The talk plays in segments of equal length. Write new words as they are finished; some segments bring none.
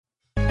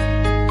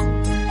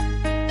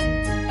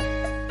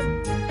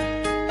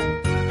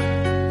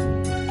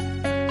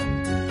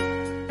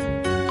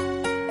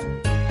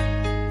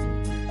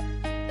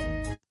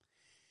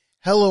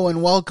Hello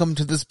and welcome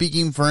to the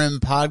Speaking for Him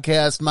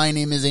podcast. My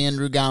name is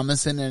Andrew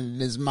Gomison,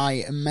 and it is my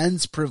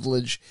immense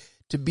privilege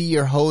to be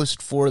your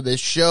host for this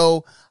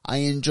show. I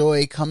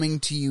enjoy coming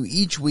to you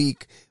each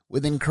week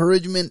with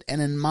encouragement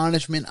and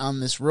admonishment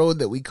on this road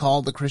that we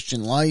call the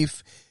Christian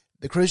life.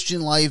 The Christian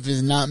life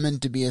is not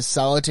meant to be a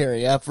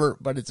solitary effort,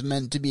 but it's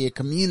meant to be a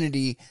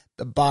community,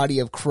 the body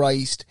of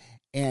Christ.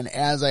 And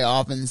as I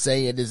often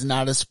say, it is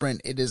not a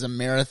sprint, it is a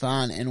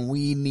marathon, and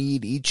we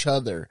need each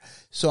other.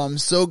 So I'm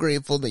so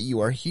grateful that you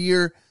are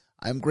here.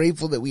 I'm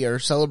grateful that we are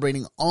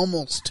celebrating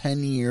almost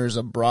 10 years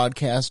of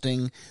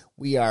broadcasting.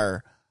 We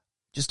are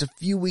just a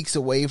few weeks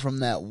away from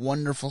that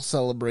wonderful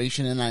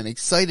celebration, and I'm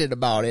excited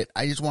about it.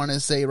 I just want to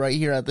say right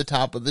here at the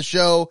top of the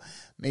show,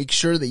 make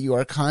sure that you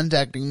are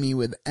contacting me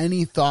with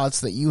any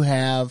thoughts that you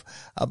have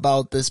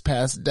about this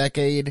past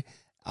decade.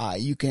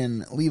 You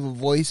can leave a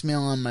voicemail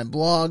on my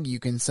blog, you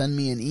can send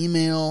me an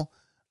email,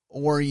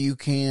 or you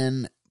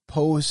can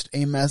post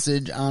a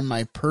message on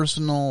my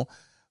personal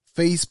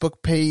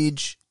Facebook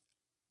page.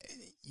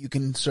 You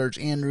can search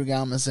Andrew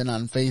Gomison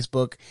on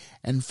Facebook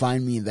and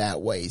find me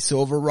that way. So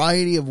a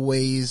variety of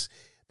ways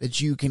that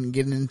you can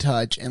get in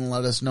touch and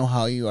let us know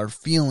how you are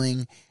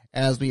feeling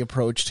as we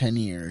approach 10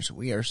 years.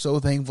 We are so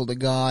thankful to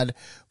God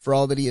for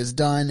all that He has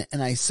done,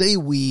 and I say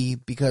we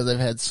because I've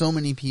had so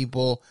many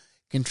people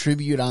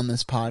contribute on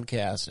this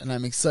podcast, and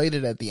I'm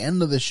excited at the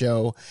end of the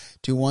show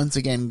to once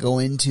again go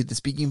into the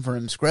Speaking for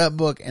Him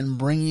scrapbook and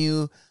bring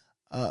you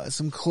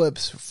some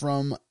clips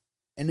from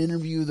an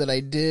interview that I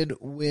did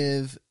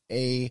with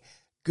a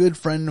good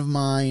friend of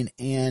mine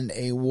and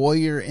a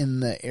warrior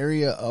in the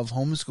area of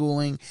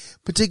homeschooling,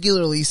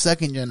 particularly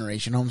second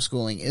generation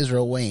homeschooling,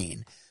 Israel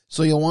Wayne.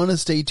 So you'll want to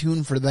stay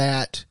tuned for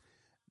that.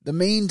 The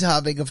main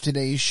topic of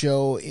today's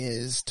show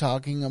is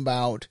talking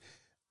about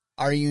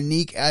our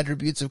Unique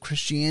Attributes of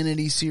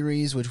Christianity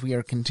series, which we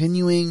are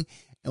continuing,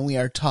 and we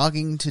are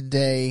talking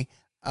today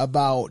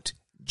about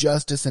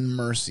justice and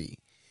mercy.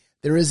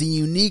 There is a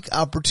unique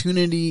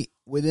opportunity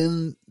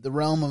within the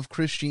realm of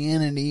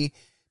Christianity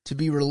to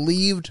be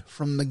relieved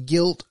from the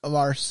guilt of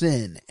our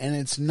sin, and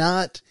it's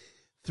not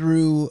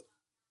through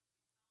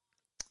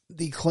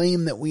the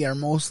claim that we are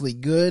mostly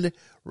good.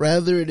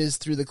 Rather, it is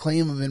through the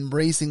claim of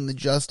embracing the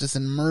justice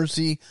and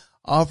mercy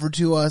offered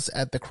to us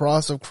at the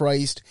cross of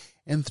Christ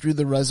and through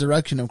the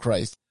resurrection of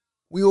Christ.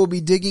 We will be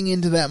digging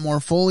into that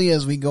more fully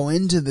as we go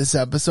into this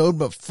episode,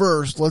 but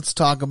first, let's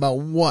talk about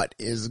what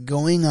is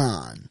going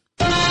on.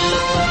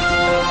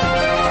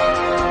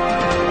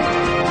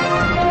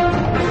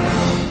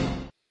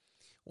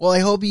 Well, I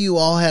hope you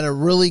all had a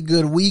really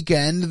good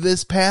weekend.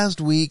 This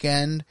past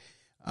weekend,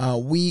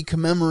 we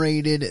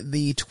commemorated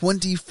the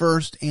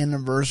 21st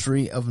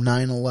anniversary of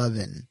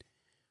 9/11.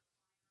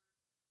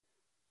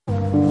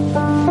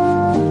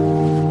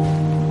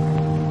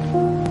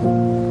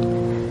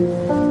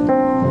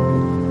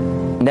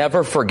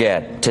 Never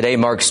forget, today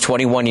marks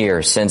 21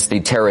 years since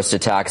the terrorist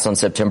attacks on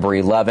September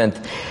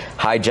 11th.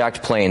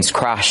 Hijacked planes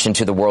crashed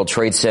into the World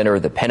Trade Center,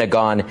 the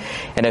Pentagon,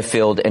 and a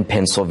field in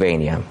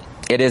Pennsylvania.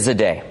 It is a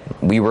day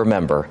we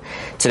remember.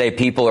 Today,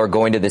 people are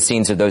going to the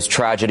scenes of those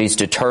tragedies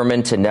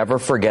determined to never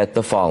forget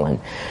the fallen.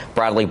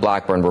 Bradley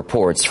Blackburn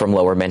reports from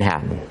Lower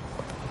Manhattan.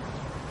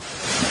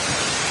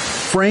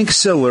 Frank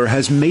Siller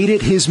has made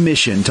it his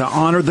mission to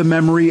honor the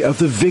memory of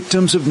the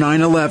victims of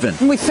 9/11.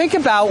 When we think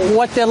about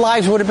what their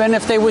lives would have been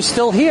if they were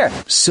still here.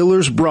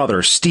 Siller's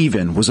brother,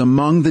 Stephen, was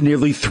among the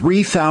nearly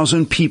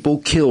 3,000 people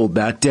killed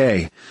that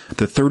day.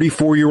 The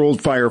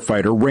 34-year-old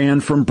firefighter ran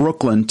from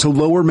Brooklyn to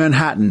Lower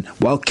Manhattan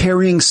while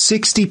carrying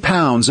 60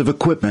 pounds of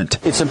equipment.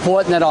 It's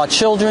important that our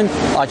children,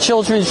 our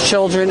children's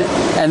children,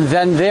 and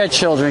then their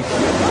children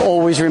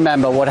always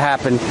remember what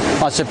happened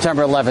on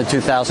September 11,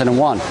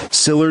 2001.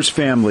 Siller's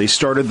family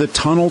started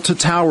the Tunnel to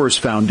Towers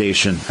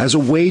Foundation as a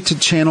way to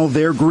channel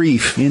their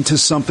grief into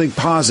something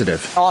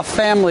positive. Our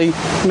family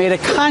made a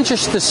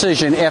conscious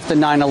decision after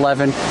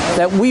 9/11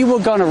 that we were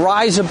going to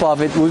rise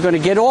above it, we were going to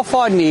get off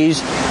our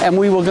knees, and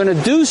we were going to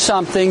do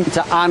something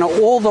to honor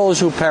all those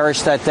who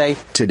perished that day.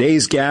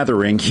 Today's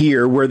gathering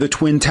here where the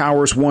Twin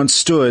Towers once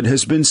stood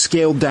has been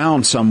scaled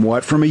down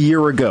somewhat from a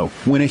year ago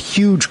when a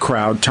huge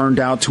crowd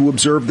turned out to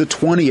observe the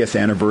 20th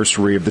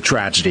anniversary of the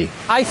tragedy.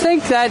 I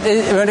think that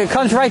when it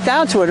comes right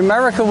down to it,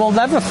 America will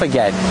never forget.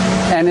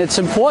 And it's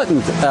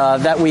important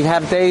that we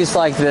have days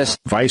like this.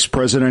 Vice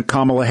President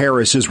Kamala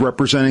Harris is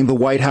representing the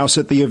White House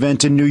at the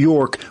event in New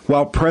York,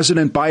 while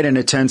President Biden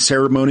attends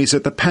ceremonies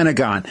at the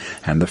Pentagon,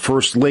 and the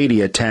First Lady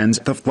attends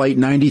the Flight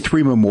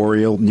 93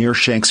 Memorial near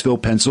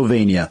Shanksville,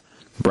 Pennsylvania.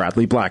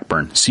 Bradley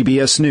Blackburn,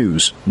 CBS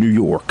News, New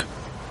York.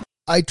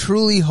 I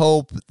truly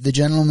hope the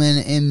gentleman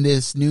in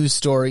this news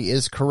story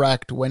is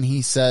correct when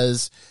he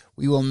says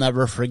we will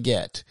never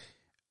forget.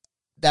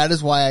 That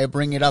is why I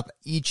bring it up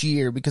each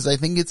year, because I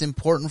think it's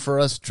important for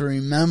us to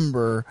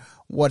remember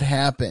what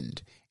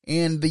happened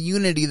and the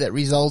unity that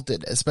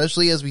resulted,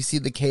 especially as we see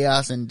the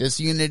chaos and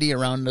disunity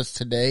around us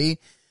today.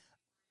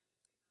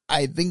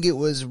 I think it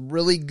was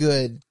really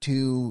good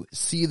to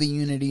see the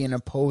unity in a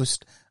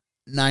post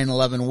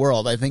 9/11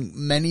 world. I think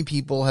many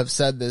people have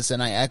said this,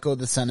 and I echo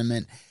the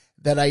sentiment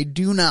that I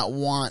do not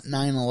want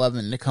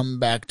 9/11 to come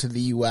back to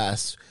the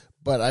U.S.,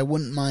 but I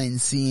wouldn't mind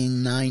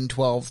seeing 9,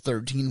 12,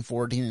 13,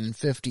 14, and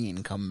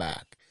 15 come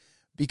back.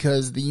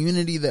 Because the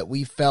unity that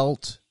we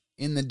felt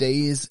in the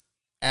days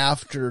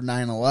after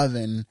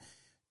 9/11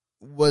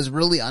 was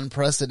really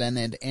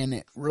unprecedented, and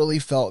it really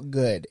felt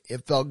good.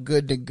 It felt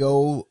good to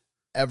go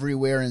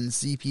everywhere and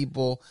see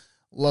people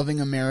loving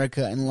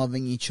America and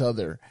loving each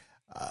other,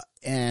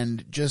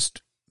 and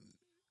just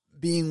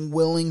being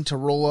willing to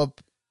roll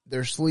up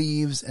their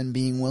sleeves and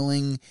being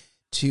willing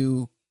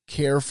to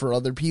care for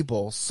other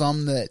people,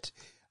 some that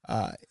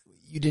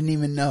you didn't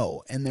even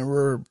know. And there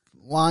were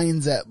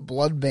lines at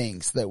blood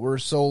banks that were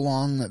so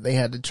long that they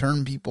had to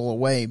turn people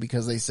away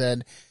because they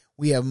said,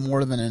 we have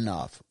more than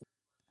enough.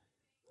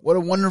 What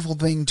a wonderful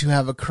thing to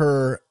have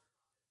occur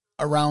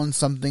around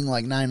something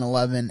like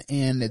 9/11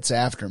 and its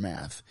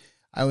aftermath.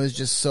 I was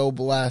just so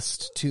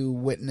blessed to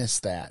witness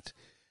that,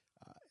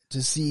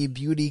 to see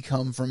beauty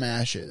come from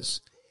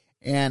ashes.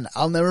 And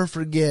I'll never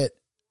forget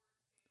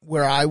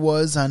where I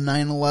was on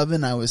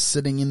 9/11. I was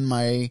sitting in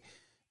my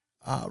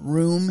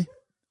room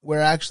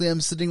where actually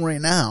I'm sitting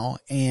right now,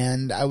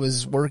 and I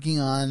was working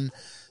on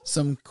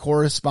some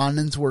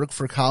correspondence work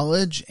for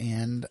college,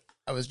 and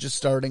I was just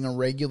starting a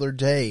regular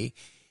day.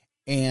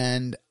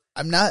 And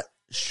I'm not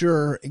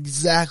sure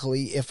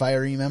exactly if I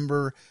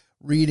remember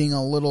reading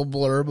a little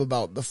blurb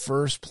about the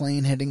first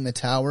plane hitting the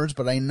towers,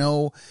 but I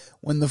know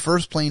when the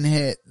first plane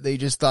hit, they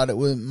just thought it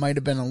might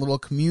have been a little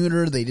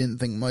commuter. They didn't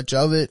think much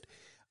of it.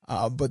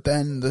 But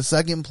then the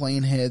second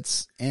plane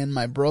hits, and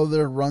my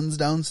brother runs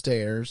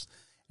downstairs,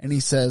 and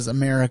he says,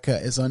 America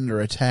is under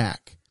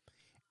attack.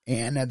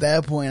 And at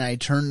that point, I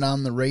turned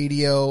on the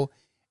radio,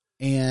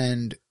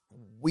 and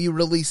we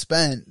really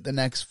spent the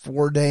next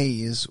 4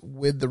 days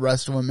with the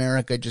rest of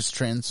America just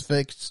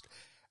transfixed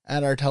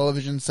at our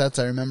television sets.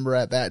 I remember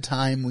at that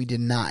time we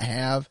did not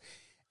have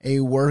a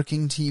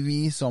working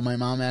TV, so my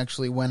mom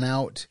actually went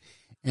out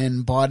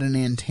and bought an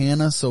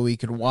antenna so we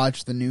could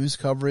watch the news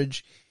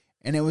coverage.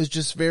 And it was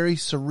just very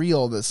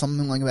surreal that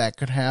something like that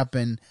could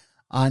happen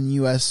on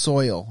U.S.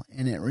 soil.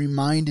 And it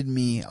reminded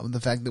me of the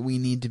fact that we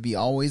need to be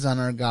always on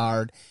our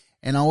guard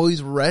and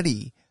always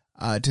ready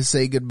to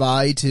say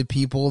goodbye to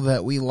people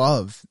that we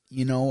love.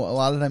 You know, a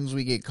lot of times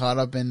we get caught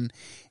up in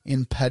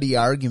petty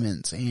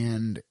arguments,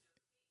 and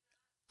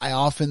I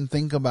often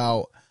think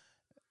about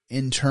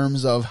in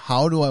terms of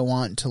how do I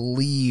want to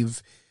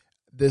leave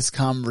this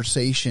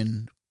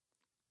conversation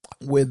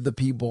with the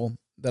people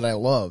that I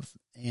love.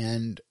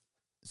 And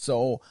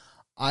so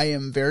I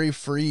am very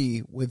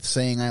free with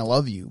saying I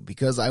love you,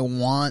 because I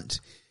want,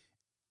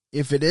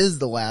 if it is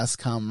the last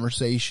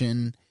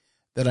conversation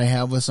that I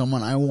have with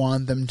someone, I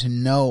want them to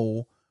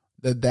know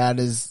that that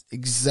is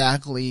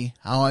exactly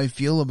how I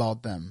feel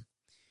about them.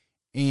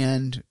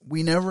 And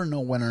we never know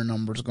when our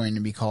number is going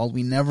to be called.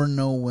 We never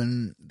know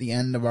when the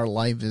end of our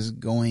life is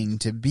going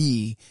to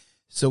be,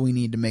 so we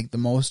need to make the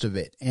most of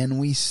it. And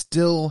we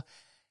still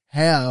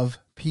have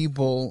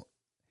people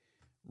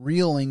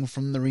reeling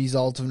from the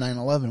results of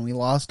 9/11. We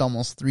lost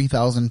almost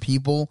 3,000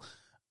 people.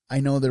 I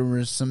know there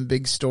were some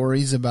big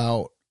stories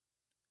about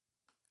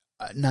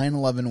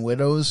 9/11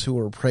 widows who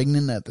were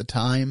pregnant at the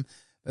time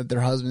that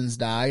their husbands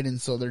died, and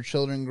so their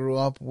children grew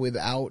up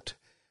without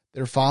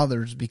their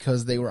fathers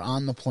because they were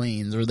on the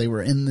planes or they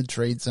were in the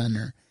Trade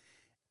Center.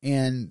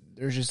 And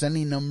there's just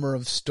any number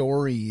of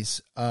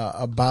stories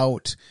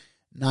about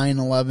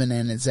 9/11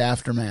 and its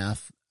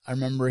aftermath. I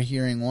remember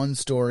hearing one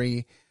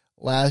story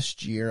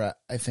last year,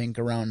 I think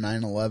around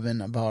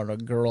 9/11, about a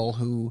girl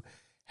who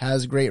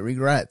has great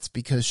regrets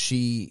because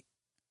she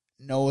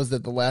knows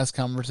that the last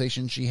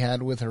conversation she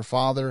had with her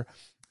father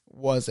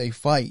was a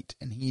fight,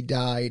 and he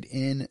died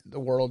in the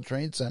World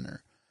Trade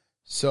Center.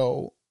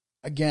 So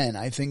again,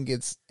 I think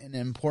it's an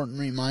important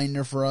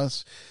reminder for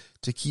us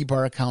to keep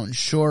our accounts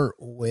short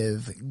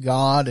with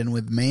God and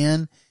with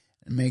man,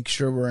 and make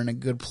sure we're in a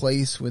good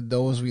place with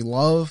those we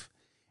love,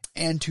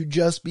 and to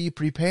just be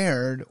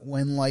prepared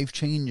when life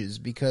changes,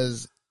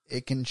 because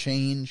it can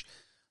change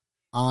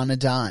on a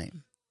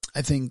dime.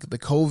 I think the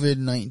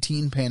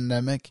COVID-19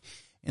 pandemic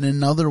in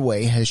another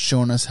way has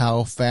shown us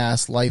how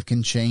fast life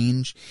can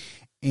change,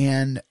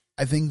 and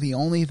I think the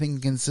only thing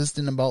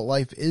consistent about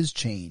life is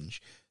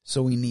change.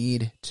 So we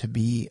need to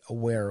be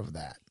aware of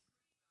that.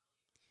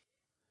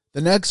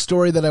 The next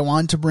story that I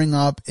want to bring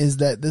up is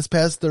that this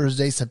past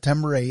Thursday,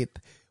 September 8th,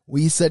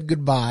 we said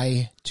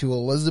goodbye to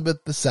Elizabeth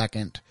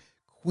II,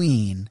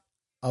 Queen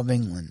of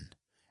England,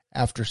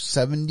 after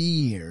 70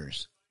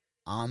 years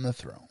on the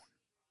throne.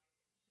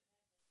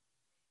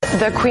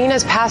 The Queen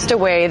has passed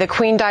away. The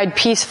Queen died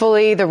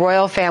peacefully, the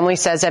royal family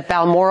says, at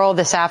Balmoral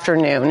this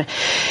afternoon.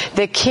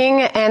 The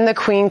King and the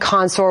Queen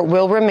Consort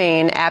will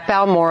remain at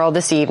Balmoral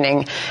this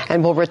evening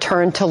and will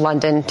return to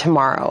London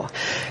tomorrow.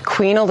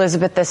 Queen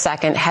Elizabeth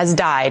II has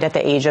died at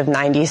the age of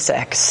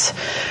 96.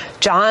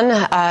 John,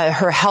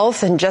 her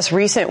health in just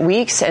recent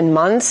weeks and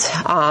months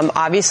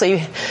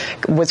obviously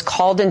was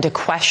called into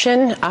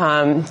question.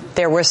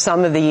 There were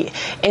some of the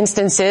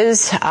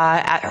instances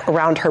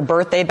around her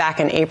birthday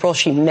back in April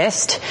she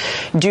missed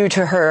due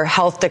to her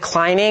health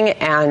declining,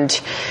 and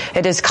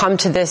it has come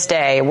to this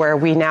day where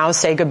we now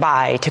say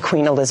goodbye to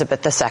Queen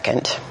Elizabeth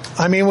II.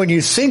 I mean, when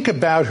you think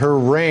about her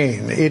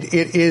reign, it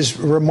is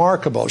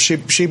remarkable. She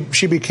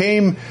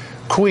became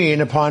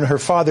queen upon her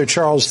father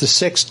Charles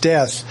VI's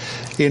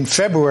death in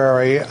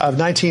February of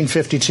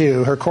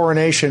 1952. Her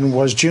coronation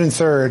was June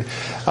 3rd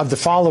of the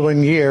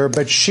following year,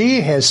 but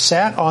she has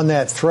sat on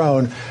that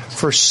throne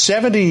for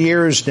 70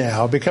 years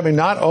now, becoming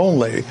not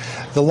only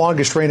the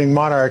longest reigning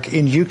monarch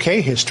in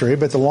UK history,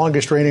 but the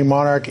longest reigning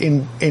monarch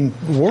in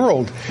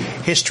world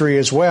history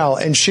as well.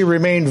 And she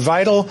remained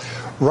vital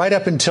right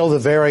up until the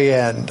very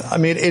end. I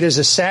mean, it is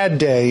a sad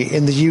day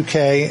in the UK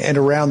and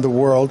around the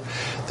world,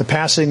 the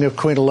passing of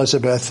Queen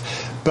Elizabeth.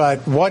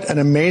 But what an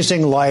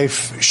amazing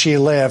life she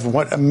lived.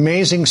 What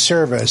amazing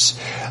service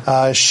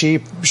she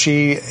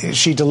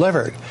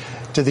delivered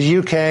to the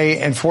UK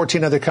and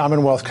 14 other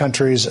Commonwealth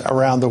countries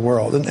around the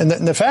world. And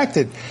the fact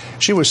that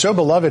she was so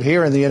beloved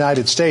here in the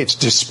United States,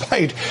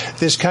 despite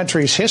this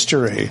country's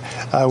history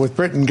with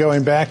Britain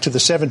going back to the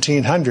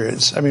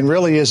 1700s, I mean,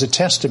 really is a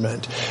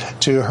testament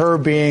to her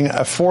being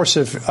a force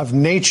of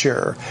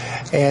nature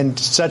and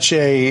such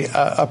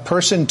a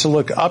person to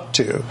look up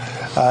to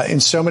in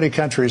so many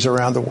countries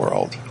around the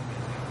world.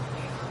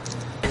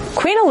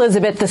 Queen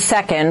Elizabeth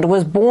II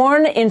was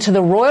born into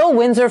the royal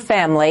Windsor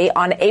family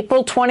on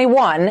April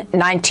 21,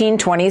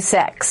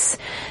 1926.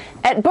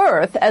 At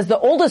birth, as the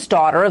oldest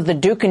daughter of the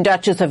Duke and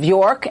Duchess of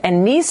York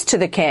and niece to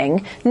the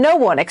King, no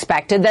one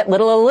expected that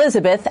little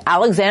Elizabeth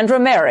Alexandra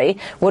Mary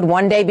would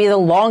one day be the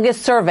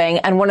longest-serving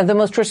and one of the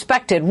most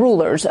respected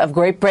rulers of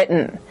Great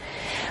Britain.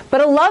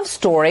 But a love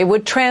story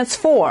would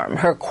transform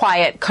her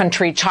quiet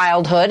country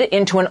childhood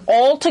into an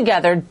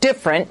altogether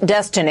different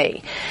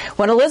destiny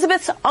when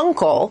Elizabeth's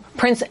uncle,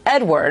 Prince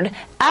Edward,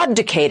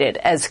 abdicated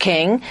as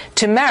king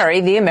to marry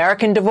the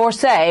American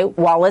divorcee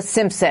Wallis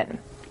Simpson.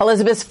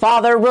 Elizabeth's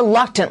father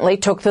reluctantly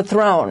took the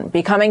throne,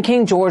 becoming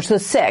King George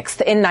VI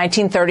in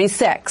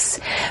 1936,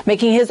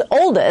 making his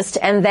oldest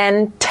and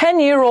then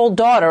 10-year-old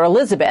daughter,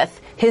 Elizabeth,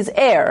 his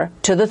heir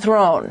to the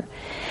throne.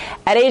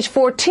 At age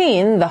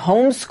 14, the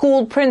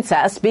homeschooled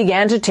princess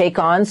began to take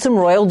on some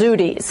royal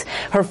duties.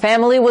 Her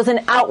family was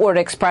an outward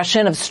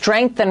expression of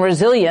strength and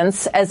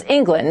resilience as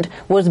England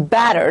was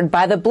battered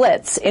by the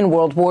Blitz in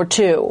World War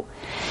II.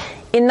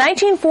 In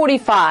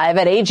 1945,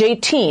 at age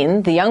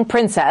 18, the young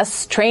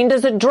princess trained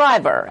as a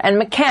driver and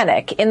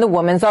mechanic in the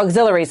Women's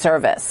Auxiliary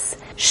Service.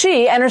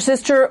 She and her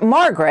sister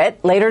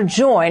Margaret later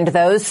joined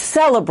those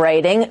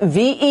celebrating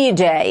VE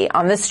Day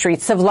on the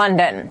streets of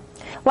London.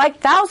 Like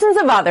thousands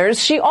of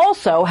others, she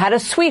also had a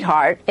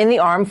sweetheart in the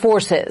armed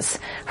forces,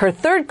 her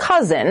third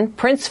cousin,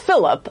 Prince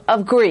Philip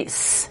of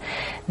Greece.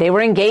 They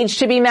were engaged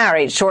to be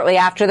married shortly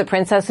after the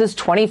princess's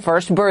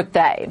 21st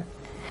birthday.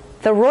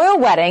 The royal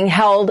wedding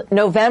held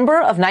November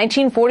of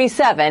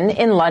 1947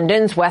 in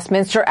London's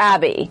Westminster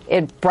Abbey.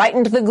 It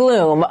brightened the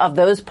gloom of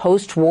those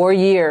post-war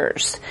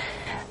years.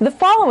 The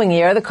following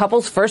year, the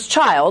couple's first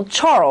child,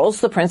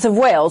 Charles, the Prince of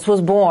Wales, was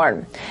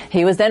born.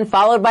 He was then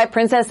followed by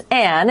Princess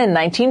Anne in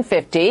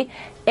 1950,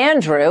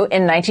 Andrew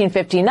in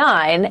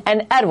 1959,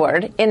 and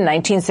Edward in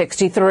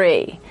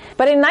 1963.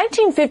 But in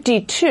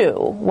 1952,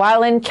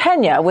 while in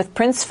Kenya with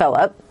Prince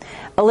Philip,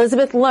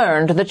 Elizabeth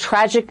learned the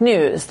tragic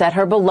news that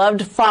her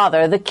beloved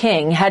father, the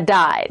king, had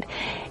died.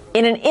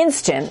 In an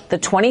instant, the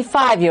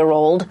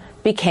 25-year-old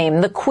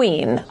became the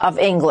Queen of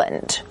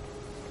England.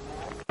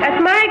 At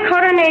my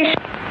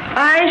coronation,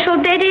 I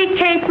shall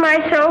dedicate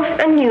myself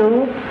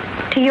anew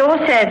to your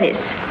service.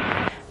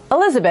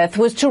 Elizabeth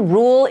was to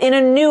rule in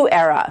a new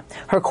era.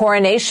 Her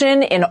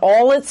coronation in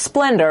all its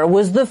splendor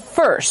was the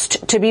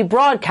first to be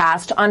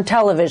broadcast on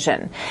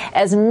television,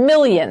 as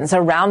millions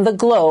around the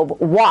globe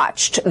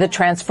watched the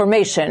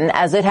transformation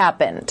as it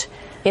happened.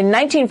 In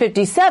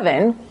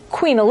 1957,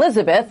 Queen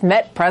Elizabeth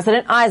met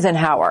President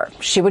Eisenhower.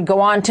 She would go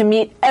on to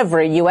meet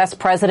every U.S.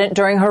 president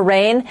during her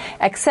reign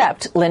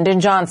except Lyndon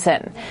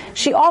Johnson.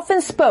 She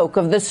often spoke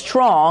of the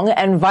strong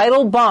and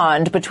vital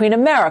bond between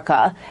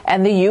America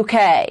and the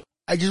UK.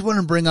 I just want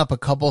to bring up a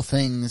couple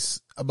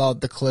things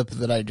about the clip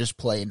that I just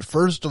played.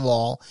 First of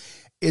all,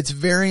 it's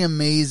very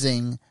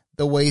amazing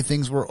the way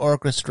things were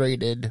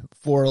orchestrated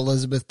for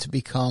Elizabeth to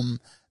become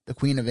the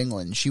Queen of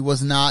England. She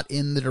was not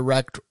in the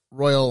direct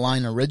royal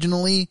line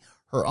originally.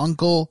 Her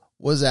uncle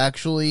was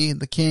actually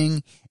the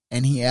king,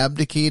 and he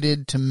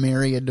abdicated to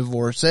marry a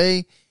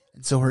divorcee.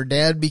 And so her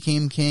dad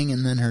became king,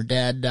 and then her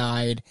dad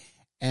died,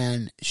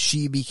 and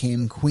she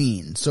became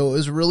queen. So it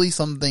was really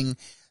something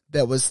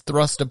that was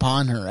thrust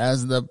upon her.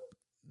 As the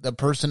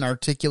person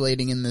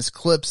articulating in this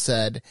clip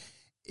said,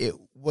 it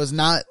was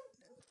not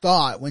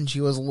thought when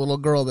she was a little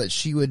girl that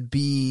she would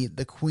be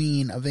the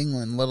Queen of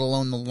England, let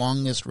alone the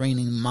longest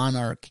reigning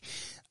monarch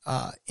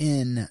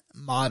in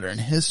modern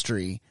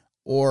history,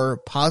 or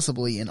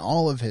possibly in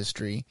all of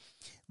history,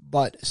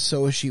 but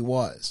so she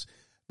was.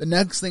 The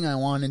next thing I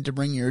wanted to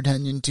bring your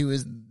attention to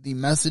is the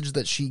message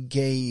that she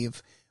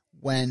gave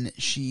when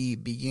she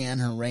began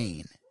her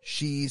reign.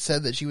 She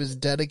said that she was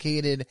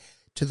dedicated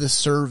to the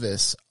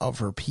service of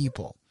her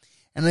people.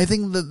 And I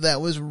think that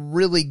that was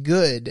really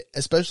good,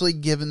 especially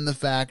given the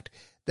fact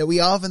that we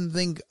often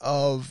think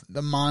of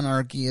the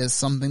monarchy as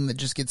something that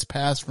just gets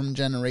passed from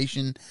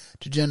generation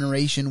to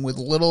generation with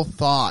little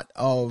thought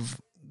of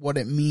what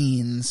it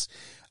means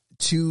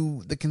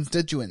to the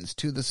constituents,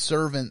 to the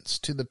servants,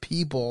 to the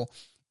people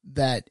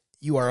that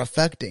you are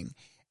affecting.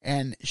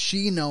 And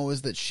she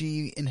knows that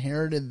she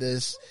inherited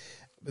this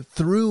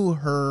through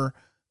her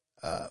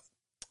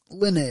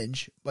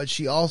lineage, but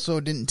she also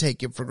didn't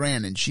take it for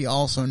granted. She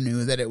also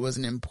knew that it was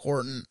an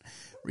important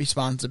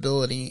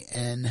responsibility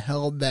and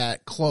held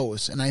that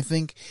close. And I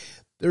think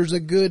there's a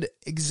good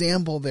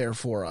example there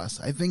for us.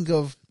 I think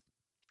of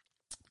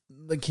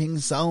the King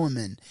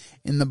Solomon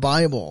in the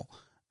Bible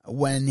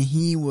when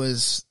he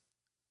was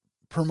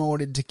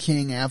promoted to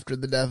king after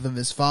the death of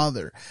his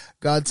father.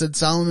 God said,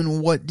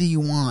 Solomon, what do you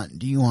want?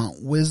 Do you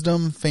want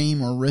wisdom,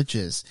 fame, or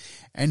riches?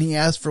 And he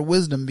asked for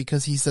wisdom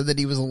because he said that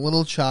he was a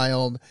little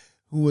child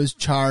who was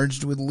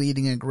charged with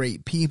leading a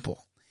great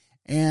people.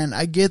 And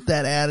I get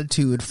that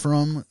attitude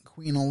from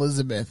Queen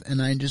Elizabeth, and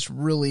I just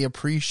really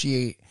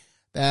appreciate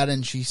that.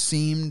 And she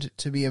seemed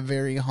to be a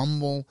very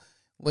humble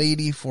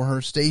lady for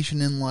her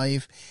station in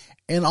life,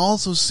 and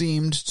also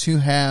seemed to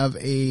have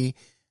a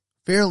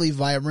fairly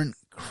vibrant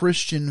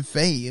Christian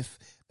faith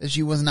that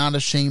she was not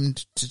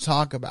ashamed to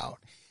talk about.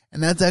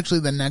 And that's actually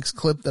the next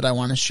clip that I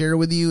want to share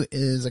with you,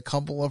 is a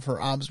couple of her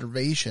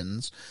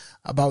observations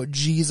about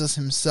Jesus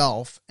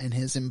himself and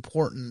his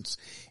importance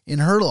in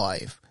her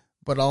life,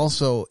 but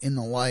also in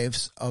the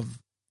lives of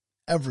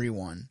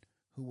everyone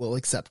who will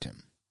accept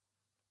him.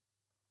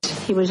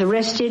 He was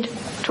arrested,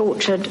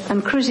 tortured,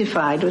 and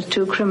crucified with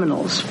 2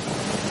 criminals.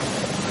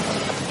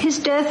 His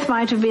death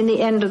might have been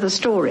the end of the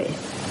story,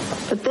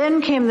 but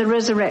then came the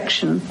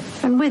resurrection,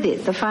 and with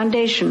it the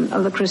foundation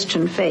of the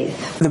Christian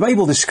faith. The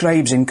Bible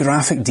describes in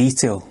graphic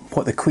detail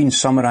what the Queen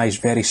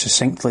summarised very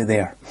succinctly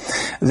there.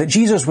 That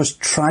Jesus was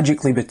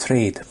tragically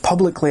betrayed,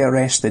 publicly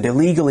arrested,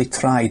 illegally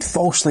tried,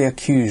 falsely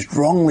accused,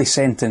 wrongly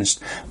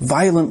sentenced,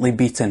 violently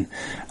beaten,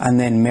 and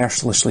then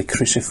mercilessly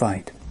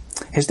crucified.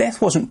 His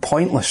death wasn't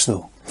pointless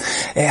though.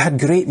 It had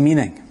great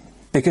meaning,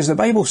 because the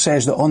Bible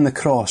says that on the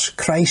cross,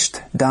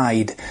 Christ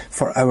died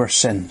for our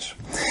sins.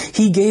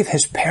 He gave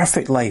his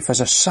perfect life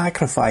as a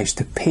sacrifice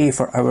to pay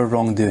for our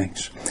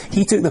wrongdoings.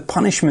 He took the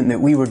punishment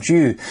that we were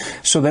due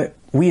so that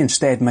we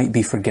instead might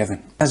be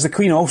forgiven. As the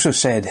Queen also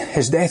said,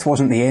 his death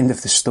wasn't the end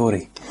of the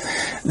story.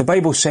 The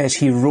Bible says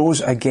he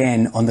rose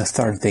again on the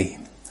 3rd day.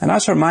 And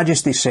as Her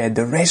Majesty said,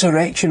 the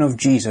resurrection of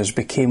Jesus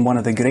became one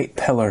of the great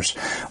pillars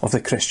of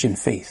the Christian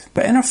faith.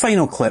 But in her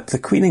final clip, the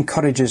Queen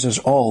encourages us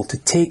all to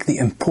take the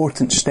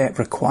important step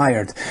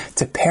required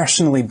to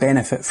personally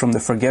benefit from the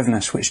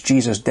forgiveness which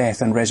Jesus'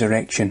 death and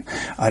resurrection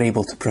are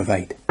able to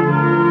provide.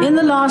 In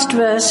the last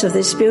verse of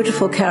this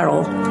beautiful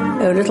carol,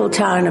 O Little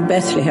Town of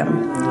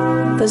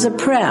Bethlehem, there's a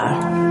prayer.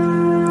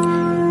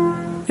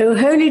 O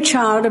Holy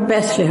Child of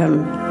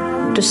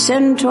Bethlehem,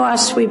 descend to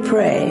us, we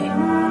pray.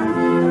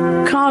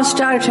 Cast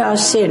out our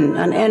sin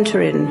and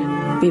enter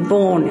in, be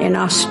born in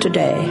us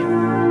today.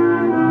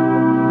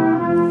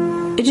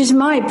 It is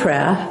my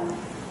prayer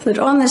that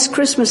on this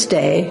Christmas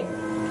day,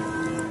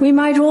 we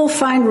might all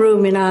find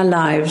room in our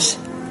lives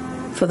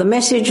for the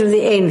message of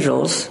the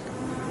angels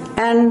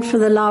and for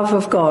the love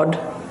of God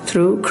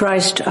through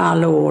Christ our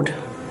Lord.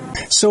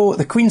 So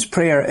the Queen's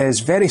prayer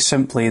is very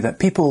simply that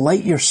people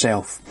like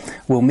yourself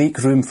will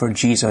make room for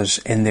Jesus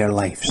in their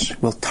lives,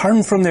 will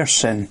turn from their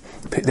sin,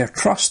 put their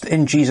trust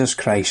in Jesus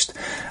Christ,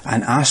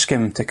 and ask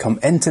him to come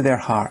into their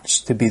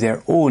hearts to be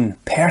their own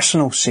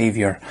personal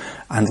Saviour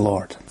and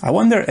Lord. I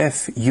wonder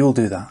if you'll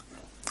do that,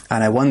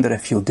 and I wonder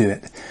if you'll do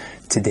it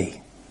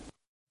today.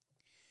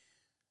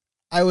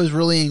 I was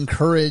really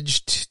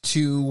encouraged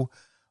to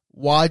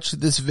watch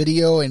this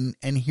video and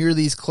hear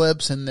these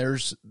clips, and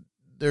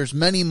there's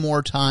many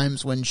more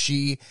times when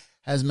she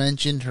has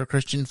mentioned her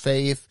Christian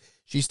faith.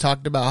 She's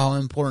talked about how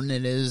important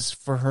it is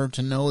for her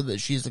to know that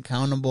she's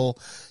accountable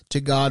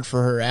to God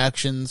for her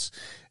actions.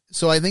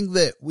 So I think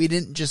that we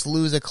didn't just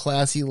lose a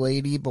classy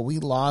lady, but we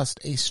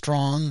lost a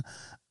strong,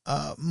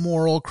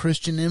 moral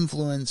Christian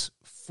influence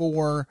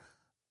for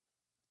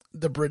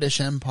the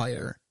British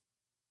Empire.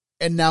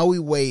 And now we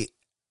wait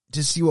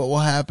to see what will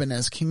happen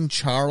as King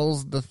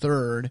Charles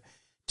III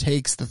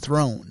takes the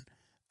throne.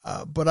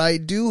 But I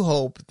do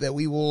hope that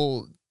we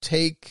will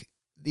take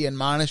the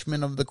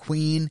admonishment of the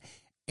Queen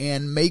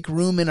and make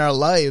room in our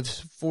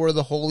lives for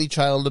the Holy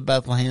Child of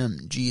Bethlehem,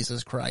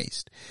 Jesus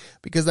Christ.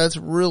 Because that's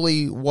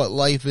really what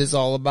life is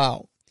all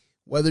about.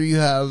 Whether you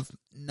have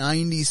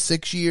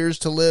 96 years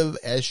to live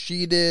as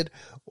she did,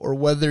 or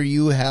whether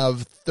you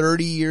have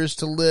 30 years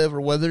to live,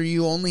 or whether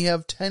you only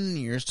have 10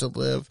 years to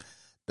live,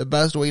 the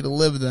best way to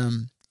live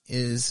them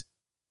is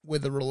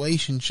with a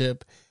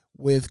relationship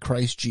with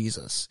Christ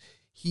Jesus.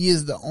 He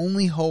is the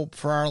only hope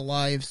for our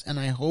lives, and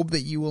I hope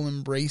that you will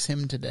embrace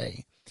him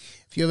today.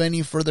 If you have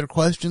any further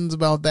questions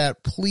about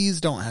that,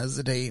 please don't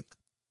hesitate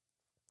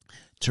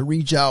to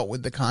reach out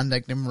with the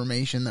contact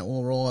information that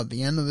will roll at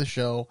the end of the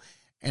show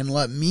and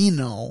let me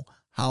know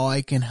how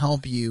I can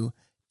help you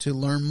to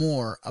learn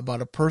more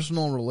about a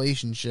personal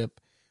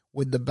relationship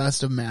with the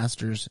best of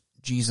masters,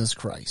 Jesus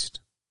Christ.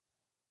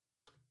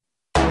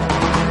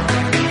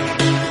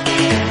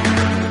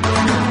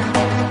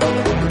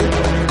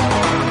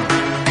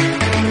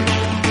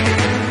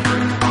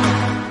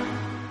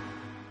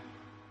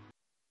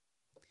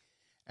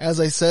 As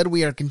I said,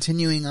 we are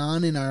continuing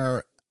on in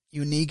our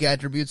Unique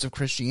Attributes of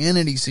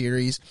Christianity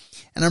series,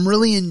 and I'm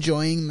really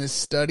enjoying this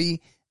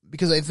study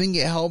because I think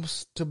it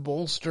helps to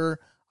bolster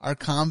our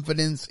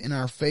confidence in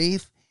our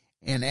faith,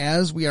 and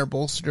as we are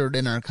bolstered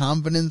in our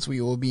confidence,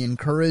 we will be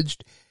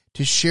encouraged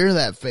to share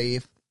that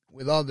faith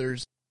with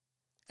others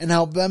and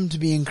help them to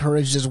be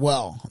encouraged as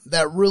well.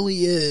 That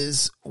really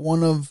is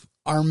one of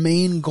our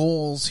main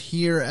goals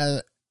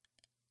here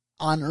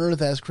on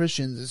earth as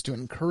Christians, is to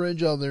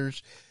encourage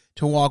others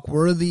to walk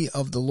worthy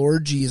of the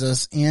Lord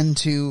Jesus and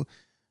to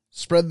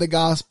spread the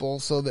gospel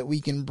so that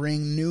we can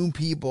bring new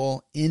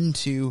people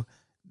into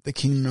the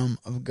kingdom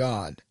of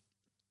God.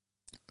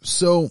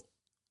 So,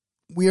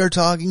 we are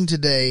talking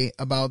today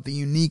about the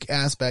unique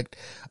aspect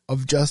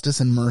of justice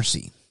and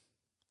mercy.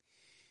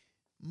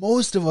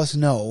 Most of us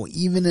know,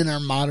 even in our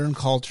modern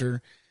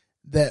culture,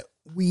 that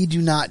we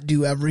do not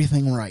do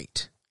everything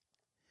right.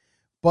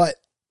 But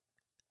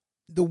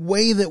the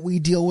way that we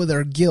deal with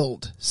our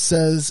guilt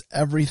says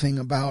everything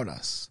about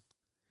us.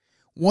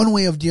 One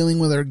way of dealing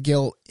with our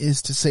guilt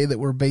is to say that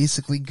we're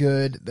basically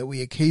good, that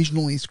we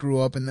occasionally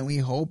screw up, and that we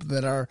hope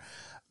that our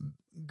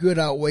good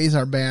outweighs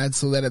our bad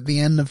so that at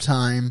the end of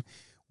time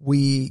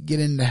we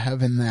get into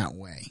heaven that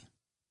way.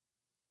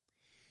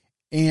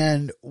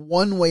 And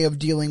one way of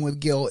dealing with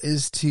guilt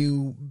is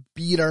to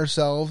beat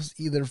ourselves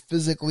either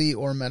physically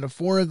or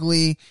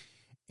metaphorically,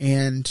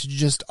 and to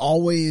just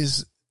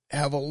always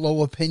have a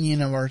low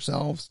opinion of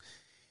ourselves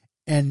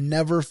and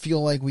never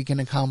feel like we can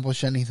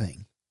accomplish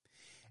anything.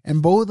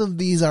 And both of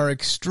these are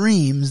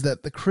extremes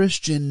that the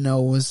Christian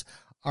knows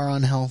are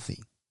unhealthy.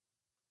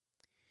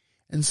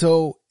 And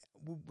so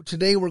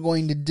today we're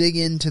going to dig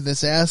into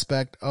this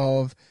aspect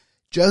of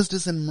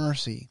justice and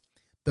mercy,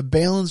 the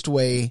balanced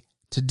way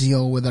to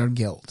deal with our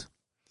guilt.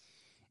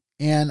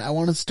 And I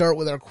want to start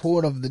with our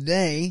quote of the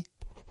day,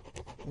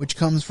 which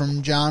comes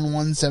from John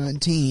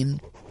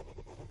 1:17.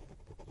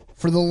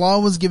 For the law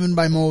was given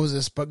by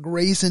Moses, but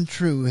grace and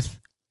truth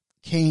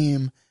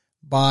came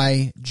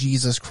by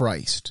Jesus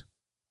Christ.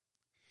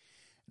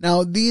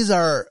 Now, these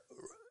are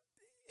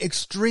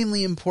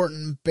extremely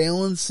important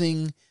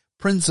balancing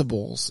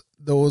principles,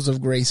 those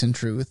of grace and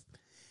truth,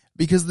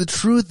 because the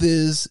truth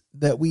is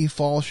that we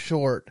fall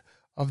short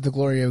of the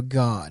glory of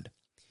God.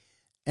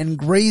 And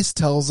grace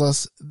tells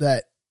us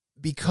that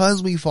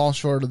because we fall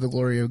short of the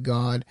glory of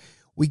God,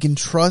 we can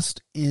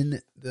trust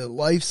in the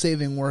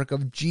life-saving work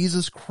of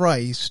Jesus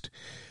Christ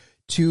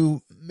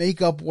to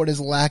make up what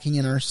is lacking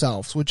in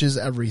ourselves, which is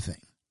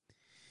everything.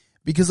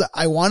 Because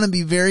I want to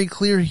be very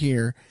clear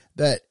here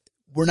that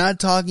we're not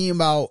talking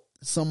about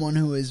someone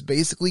who is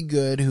basically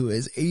good, who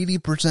is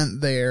 80%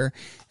 there,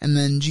 and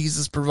then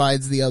Jesus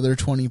provides the other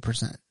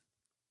 20%.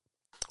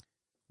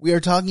 We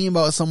are talking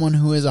about someone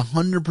who is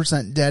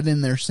 100% dead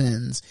in their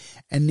sins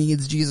and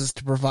needs Jesus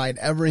to provide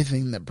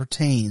everything that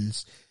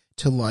pertains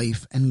to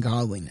life and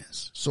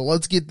godliness. So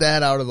let's get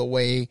that out of the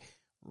way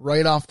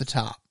right off the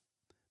top.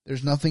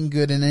 There's nothing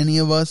good in any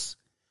of us.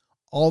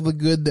 All the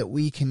good that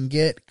we can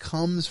get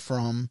comes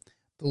from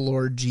the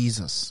Lord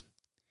Jesus.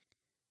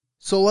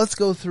 So let's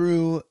go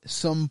through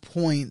some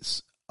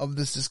points of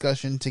this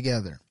discussion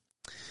together.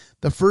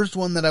 The first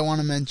one that I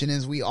want to mention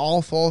is we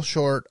all fall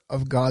short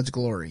of God's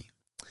glory.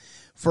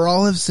 For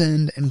all have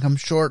sinned and come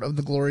short of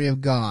the glory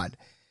of God,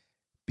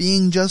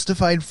 being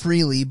justified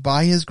freely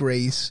by his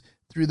grace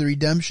through the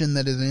redemption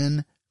that is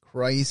in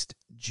Christ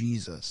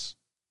Jesus.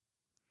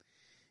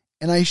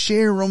 And I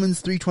share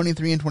Romans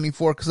 3:23 and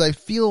 24 because I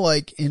feel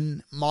like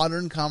in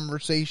modern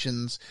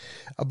conversations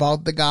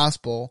about the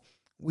gospel,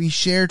 we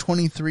share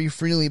 23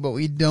 freely, but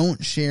we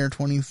don't share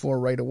 24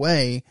 right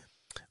away,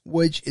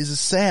 which is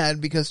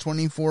sad because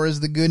 24 is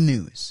the good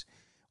news.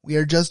 We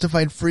are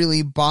justified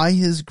freely by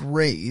his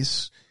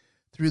grace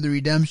through the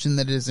redemption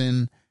that is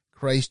in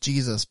Christ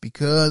Jesus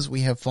because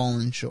we have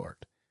fallen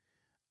short.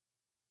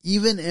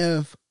 Even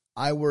if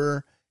I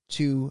were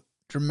to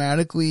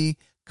dramatically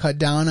cut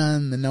down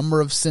on the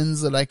number of sins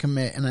that I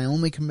commit, and I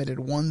only committed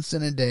one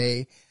sin a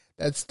day,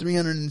 that's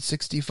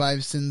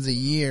 365 sins a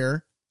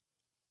year.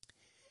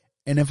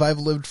 And if I've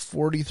lived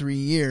 43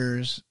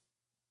 years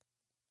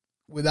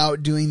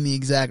without doing the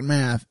exact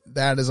math,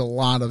 that is a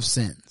lot of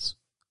sins.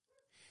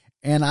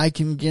 And I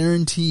can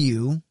guarantee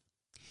you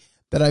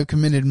that I've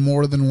committed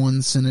more than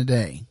one sin a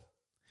day.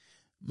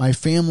 My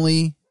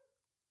family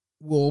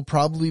will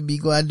probably be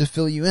glad to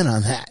fill you in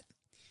on that.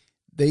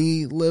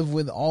 They live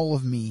with all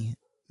of me,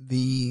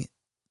 the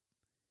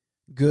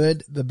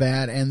good, the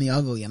bad, and the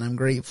ugly, and I'm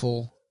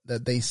grateful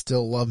that they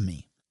still love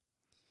me.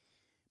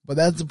 But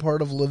that's a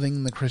part of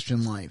living the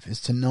Christian life, is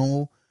to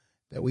know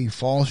that we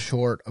fall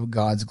short of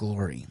God's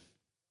glory.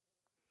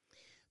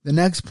 The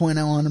next point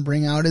I want to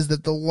bring out is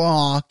that the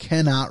law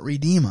cannot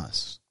redeem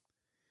us.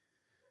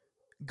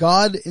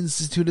 God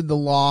instituted the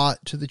law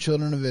to the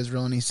children of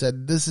Israel, and he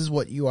said, this is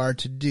what you are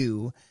to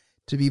do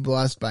to be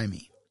blessed by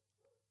me.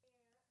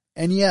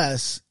 And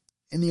yes,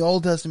 in the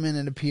Old Testament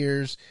it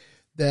appears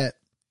that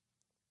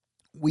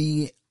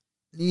we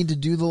need to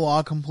do the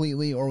law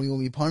completely or we will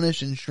be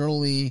punished, and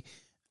surely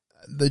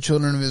the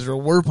children of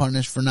Israel were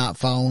punished for not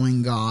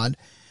following God.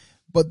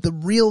 But the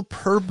real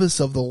purpose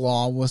of the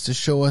law was to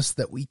show us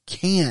that we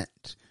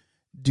can't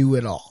do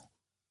it all.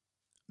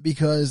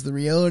 Because the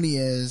reality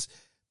is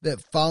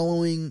that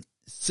following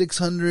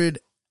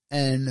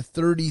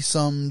 630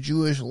 some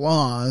Jewish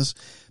laws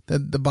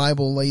that the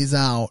Bible lays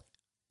out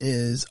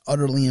is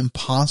utterly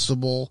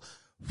impossible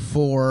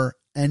for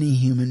any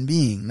human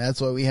being.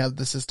 That's why we have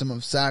the system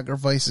of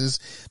sacrifices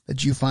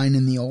that you find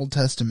in the Old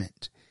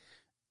Testament.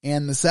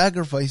 And the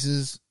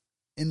sacrifices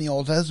in the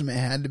Old Testament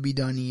had to be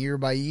done year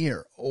by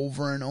year,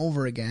 over and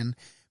over again,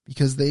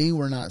 because they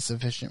were not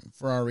sufficient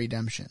for our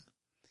redemption.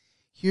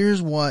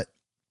 Here's what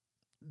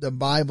the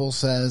Bible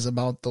says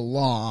about the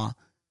law.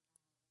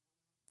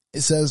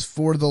 It says,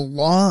 for the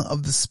law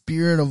of the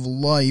Spirit of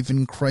life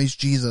in Christ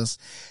Jesus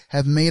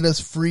hath made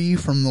us free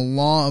from the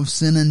law of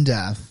sin and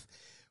death.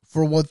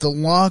 For what the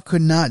law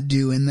could not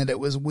do, in that it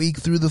was weak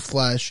through the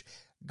flesh,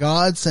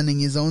 God sending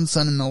his own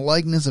Son in the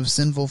likeness of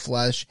sinful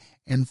flesh,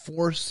 and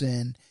for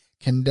sin,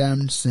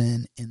 condemned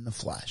sin in the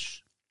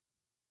flesh.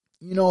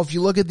 You know, if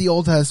you look at the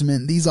Old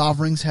Testament, these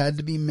offerings had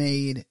to be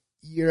made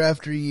year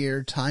after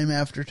year, time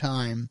after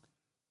time,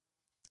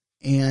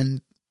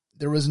 and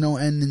there was no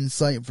end in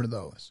sight for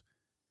those.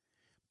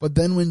 But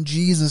then when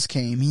Jesus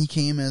came, he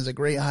came as a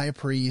great high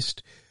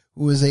priest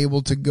who was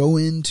able to go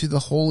into the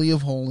Holy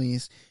of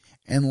Holies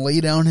and lay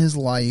down his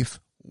life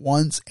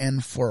once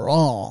and for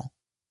all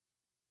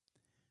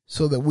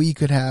so that we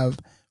could have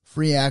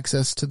free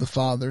access to the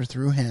Father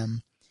through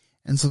him,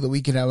 and so that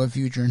we could have a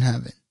future in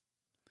heaven.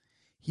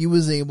 He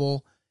was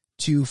able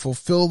to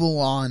fulfill the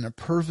law in a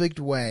perfect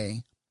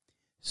way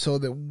so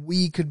that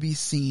we could be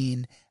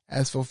seen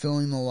as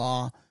fulfilling the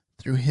law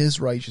through his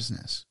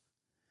righteousness,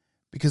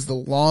 because the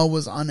law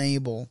was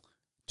unable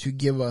to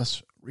give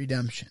us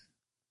redemption,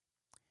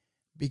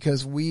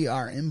 because we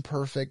are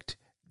imperfect,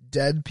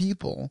 dead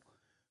people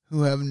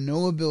who have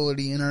no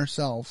ability in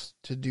ourselves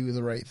to do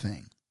the right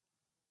thing.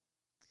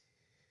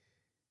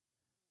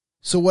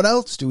 So what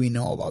else do we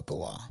know about the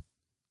law?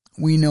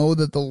 We know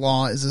that the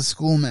law is a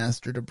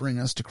schoolmaster to bring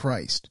us to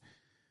Christ.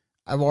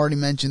 I've already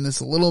mentioned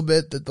this a little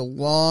bit, that the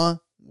law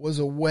was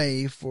a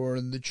way for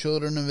the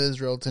children of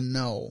Israel to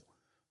know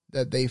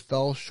that they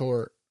fell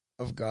short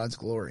of God's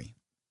glory.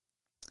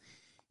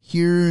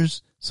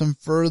 Here's some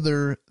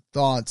further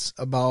thoughts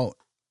about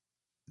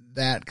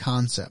that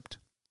concept.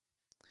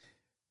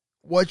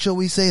 What shall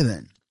we say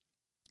then?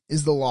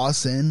 Is the law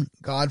sin?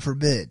 God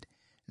forbid.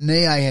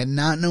 Nay, I had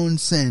not known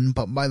sin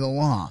but by the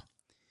law.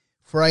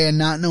 For I had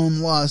not known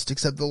lust,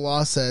 except the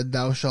law said,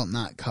 thou shalt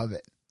not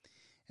covet.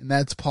 And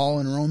that's Paul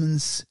in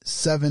Romans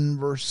 7,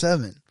 verse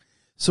 7.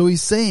 So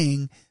he's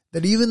saying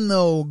that even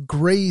though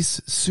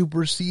grace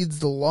supersedes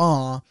the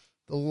law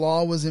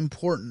was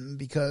important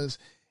because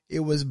it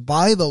was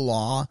by the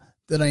law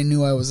that I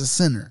knew I was a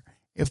sinner.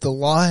 If the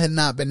law had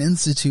not been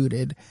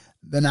instituted,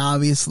 then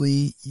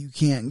obviously you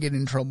can't get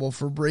in trouble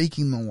for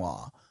breaking the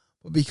law.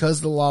 But because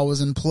the law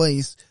was in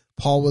place,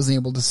 Paul was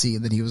able to see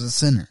that he was a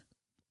sinner.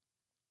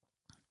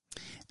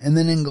 And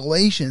then in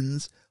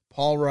Galatians,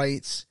 Paul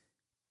writes,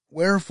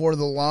 wherefore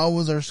the law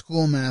was our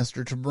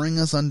schoolmaster to bring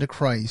us unto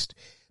Christ,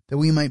 that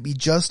we might be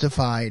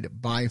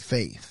justified by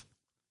faith.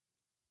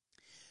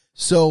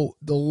 So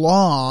the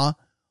law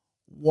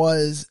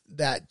was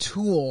that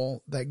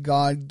tool that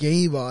God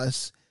gave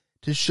us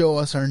to show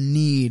us our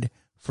need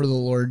for the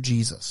Lord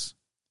Jesus.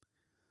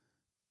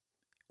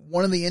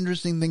 One of the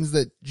interesting things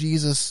that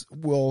Jesus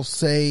will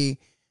say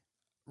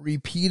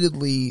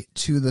repeatedly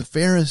to the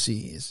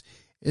Pharisees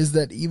is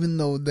that even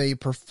though they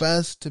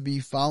profess to be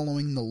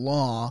following the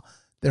law,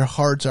 their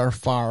hearts are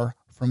far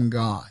from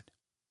God.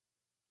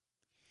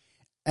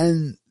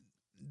 And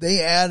they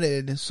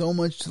added so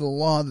much to the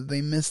law that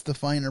they missed the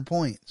finer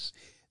points.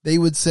 They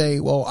would say,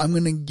 well, I'm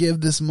going to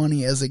give this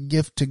money as a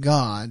gift to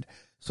God,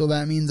 so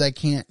that means I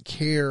can't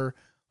care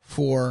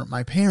for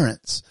my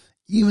parents,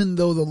 even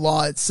though the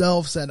law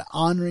itself said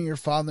honor your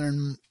father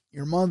and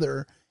your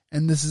mother,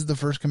 and this is the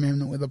first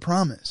commandment with a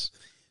promise.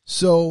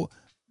 So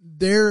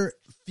their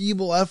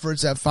feeble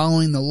efforts at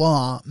following the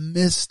law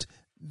missed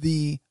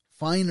the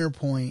finer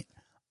point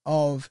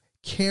of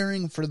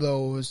caring for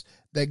those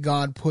that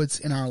God puts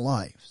in our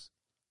lives.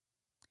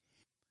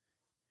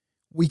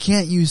 We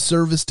can't use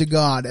service to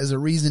God as a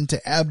reason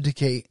to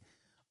abdicate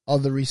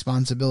other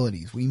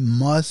responsibilities. We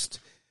must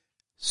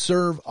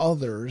serve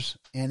others,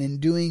 and in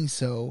doing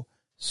so,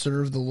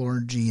 serve the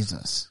Lord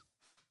Jesus.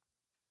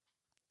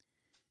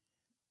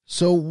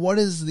 So what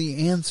is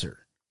the answer?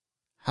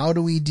 How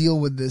do we deal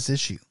with this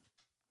issue?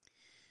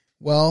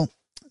 Well,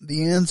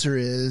 the answer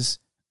is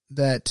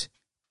that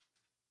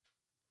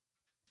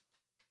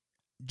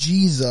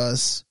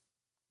Jesus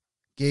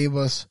gave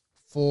us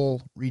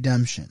full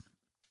redemption.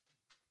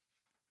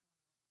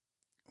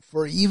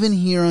 For even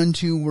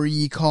hereunto were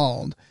ye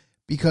called,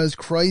 because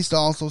Christ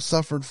also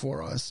suffered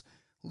for us,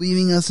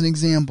 leaving us an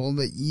example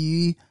that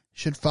ye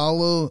should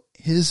follow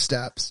his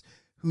steps,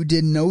 who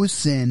did no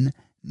sin,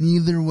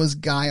 neither was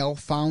guile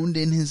found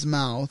in his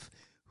mouth,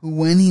 who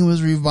when he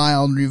was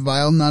reviled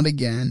not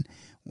again,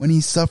 when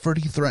he suffered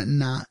he threatened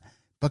not,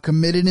 but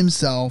committed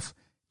himself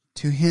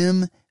to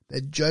him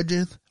that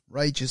judgeth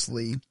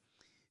righteously,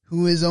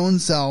 who his own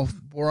self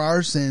bore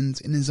our sins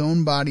in his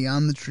own body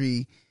on the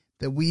tree,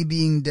 that we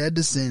being dead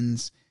to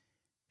sins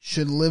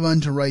should live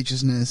unto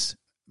righteousness,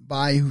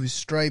 by whose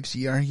stripes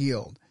ye are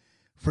healed.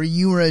 For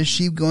you were as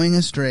sheep going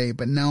astray,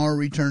 but now are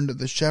returned to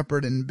the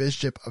shepherd and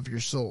bishop of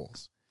your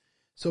souls.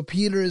 So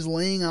Peter is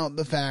laying out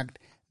the fact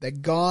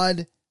that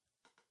God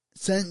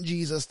sent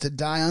Jesus to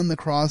die on the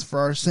cross for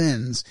our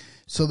sins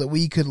so that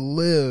we could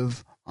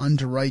live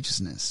unto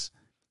righteousness.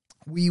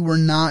 We were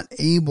not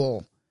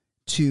able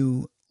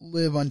to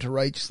live unto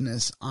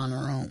righteousness on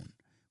our own.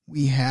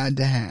 We had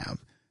to have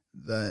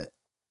the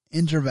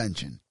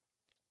intervention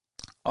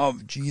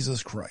of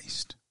Jesus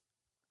Christ.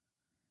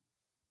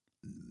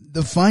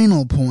 The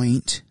final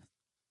point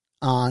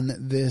on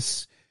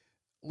this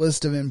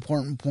list of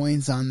important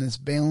points on this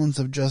balance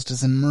of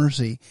justice and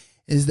mercy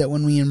is that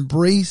when we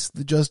embrace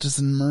the justice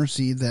and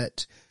mercy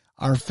that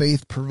our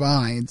faith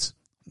provides,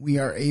 we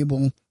are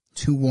able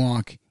to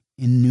walk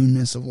in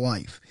newness of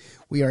life.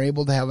 We are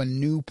able to have a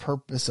new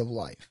purpose of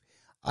life.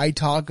 I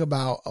talk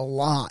about a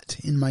lot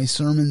in my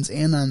sermons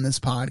and on this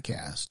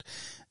podcast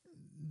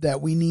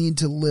that we need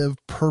to live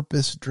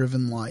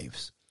purpose-driven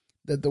lives.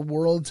 That the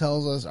world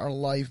tells us our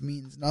life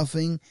means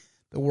nothing.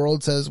 The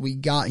world says we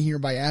got here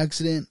by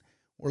accident,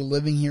 we're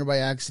living here by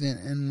accident,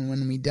 and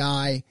when we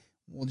die,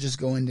 we'll just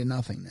go into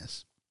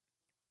nothingness.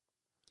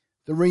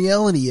 The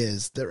reality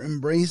is that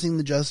embracing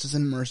the justice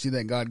and mercy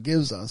that God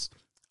gives us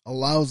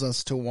allows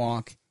us to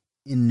walk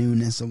in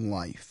newness of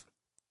life.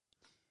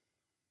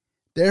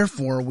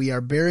 Therefore, we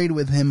are buried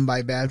with him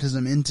by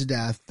baptism into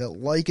death, that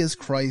like as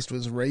Christ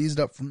was raised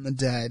up from the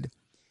dead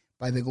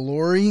by the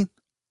glory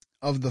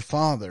of the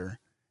Father,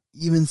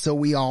 even so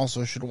we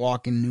also should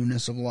walk in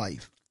newness of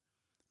life.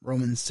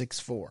 Romans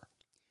 6:4.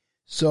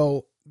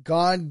 So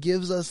God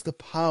gives us the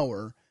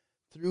power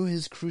through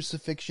his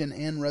crucifixion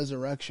and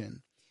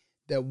resurrection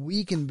that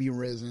we can be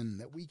risen,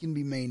 that we can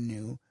be made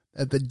new,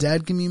 that the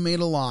dead can be made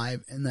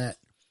alive, and that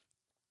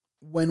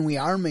when we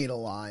are made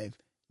alive,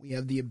 we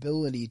have the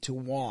ability to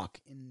walk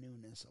in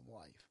newness of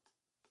life.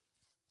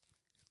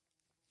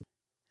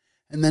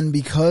 And then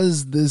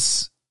because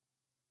this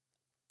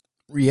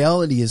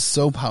reality is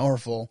so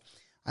powerful,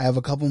 I have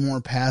a couple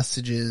more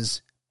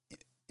passages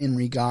in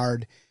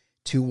regard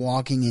to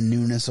walking in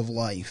newness of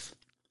life.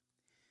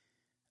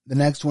 The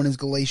next one is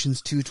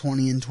Galatians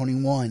 2:20 and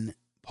 21.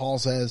 Paul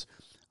says,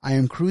 I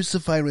am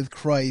crucified with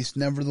Christ,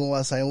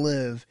 nevertheless I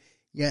live,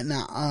 yet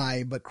not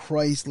I, but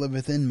Christ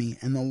liveth in me.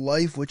 And the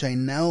life which I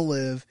now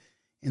live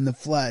in the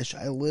flesh,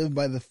 I live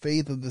by the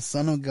faith of the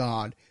Son of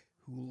God,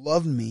 who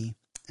loved me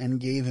and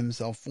gave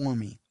himself for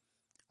me.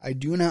 I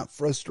do not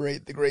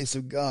frustrate the grace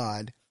of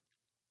God,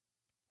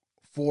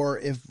 for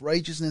if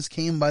righteousness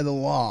came by the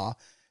law,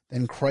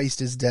 then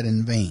Christ is dead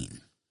in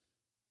vain.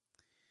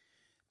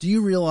 Do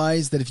you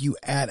realize that if you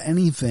add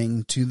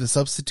anything to the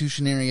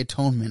substitutionary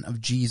atonement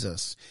of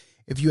Jesus,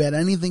 if you add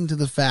anything to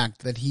the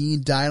fact that he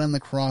died on the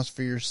cross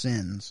for your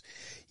sins,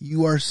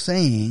 you are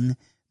saying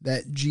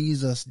that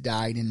Jesus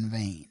died in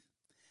vain?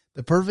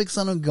 The perfect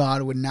Son of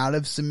God would not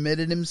have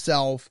submitted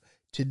himself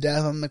to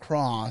death on the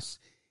cross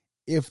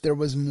if there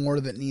was more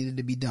that needed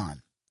to be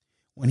done.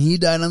 When he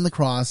died on the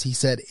cross, he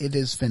said, it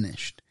is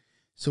finished.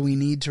 So we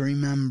need to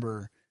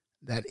remember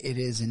that it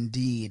is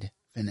indeed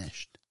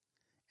finished.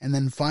 And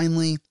then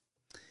finally,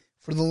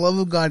 for the love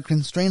of God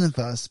constraineth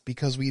us,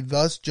 because we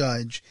thus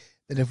judge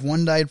that if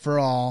one died for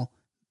all,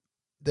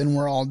 then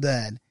we're all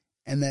dead,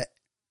 and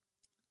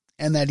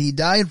that he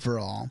died for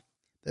all,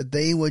 that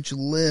they which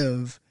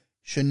live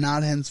should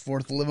not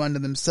henceforth live unto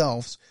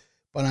themselves,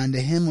 but unto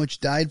him which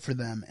died for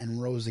them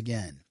and rose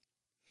again.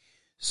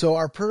 So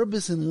our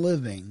purpose in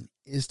living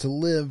is to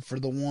live for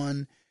the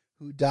one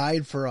who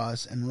died for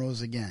us and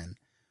rose again.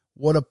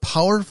 What a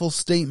powerful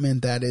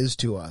statement that is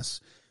to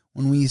us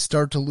when we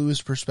start to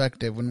lose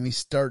perspective, when we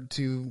start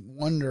to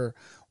wonder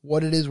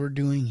what it is we're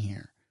doing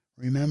here.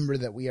 Remember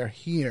that we are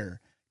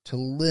here to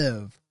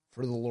live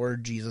for the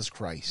Lord Jesus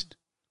Christ.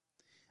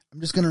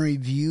 I'm just going to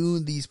review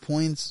these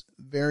points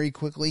very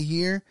quickly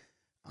here.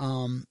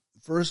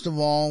 First of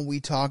all, we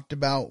talked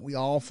about we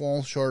all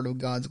fall short of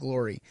God's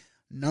glory.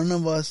 None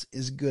of us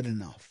is good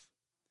enough.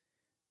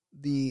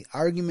 The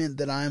argument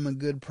that I'm a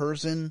good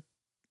person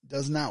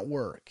does not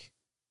work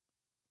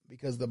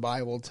because the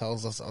Bible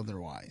tells us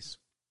otherwise.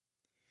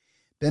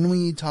 Then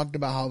we talked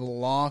about how the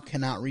law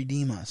cannot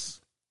redeem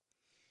us.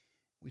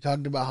 We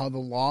talked about how the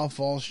law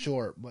falls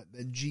short, but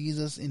that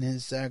Jesus in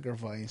his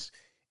sacrifice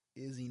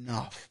is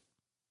enough.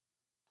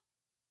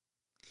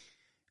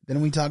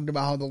 Then we talked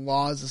about how the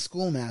law is a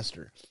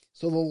schoolmaster.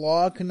 So the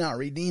law could not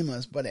redeem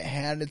us, but it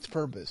had its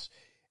purpose.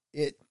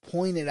 It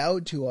pointed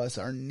out to us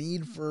our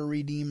need for a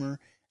Redeemer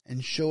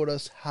and showed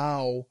us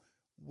how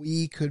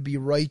we could be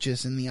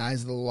righteous in the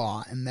eyes of the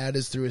law, and that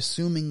is through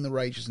assuming the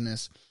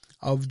righteousness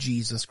of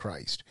Jesus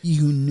Christ. He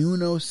who knew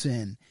no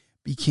sin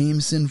became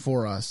sin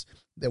for us,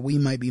 that we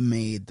might be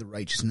made the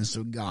righteousness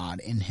of God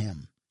in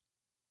him.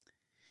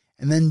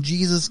 And then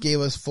Jesus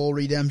gave us full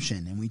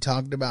redemption, and we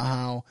talked about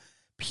how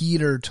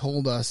Peter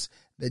told us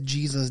that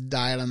Jesus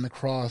died on the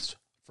cross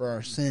for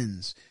our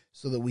sins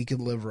so that we could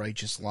live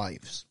righteous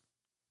lives.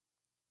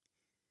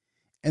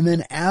 And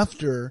then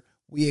after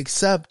we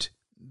accept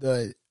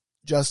the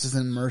justice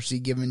and mercy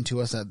given to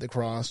us at the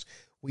cross,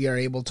 we are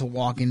able to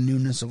walk in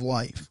newness of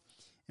life.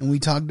 And we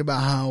talked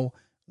about how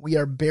we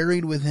are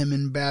buried with him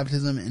in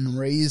baptism and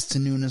raised to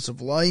newness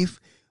of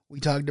life. We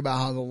talked about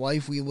how the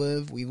life we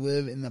live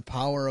in the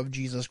power of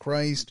Jesus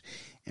Christ.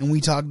 And we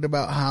talked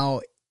about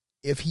how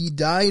if he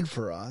died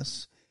for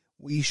us,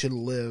 we should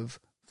live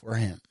for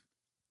him.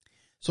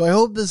 So I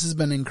hope this has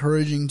been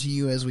encouraging to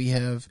you as we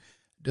have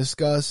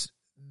discussed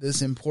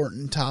this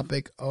important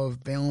topic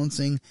of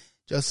balancing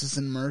justice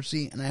and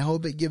mercy. And I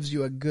hope it gives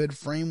you a good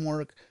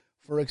framework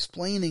for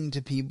explaining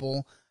to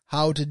people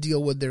how to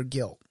deal with their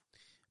guilt.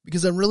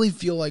 Because I really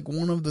feel like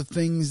one of the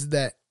things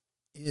that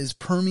is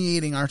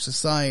permeating our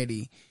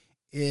society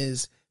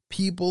is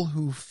people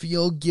who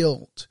feel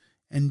guilt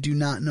and do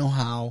not know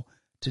how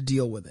to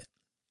deal with it.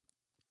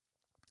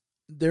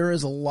 There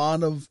is a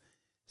lot of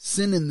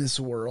sin in this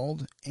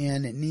world,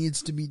 and it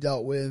needs to be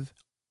dealt with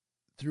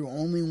through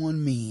only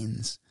one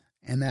means,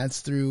 and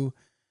that's through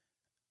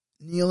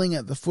kneeling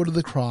at the foot of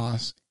the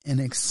cross and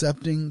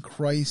accepting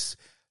Christ's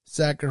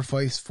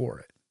sacrifice for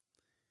it.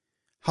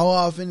 How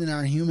often in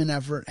our human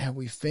effort have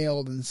we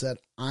failed and said,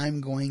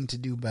 I'm going to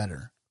do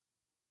better?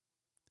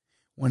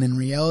 When in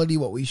reality,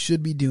 what we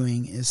should be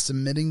doing is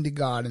submitting to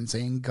God and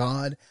saying,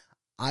 God,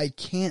 I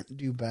can't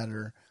do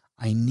better.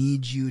 I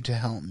need you to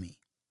help me.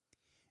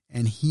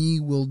 And he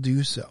will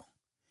do so.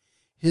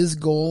 His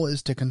goal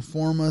is to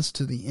conform us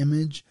to the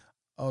image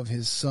of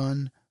his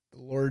Son, the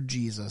Lord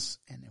Jesus.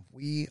 And if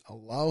we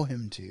allow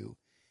him to,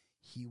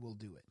 he will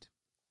do it.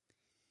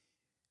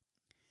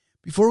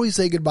 Before we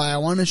say goodbye, I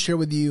want to share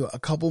with you a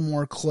couple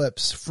more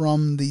clips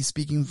from the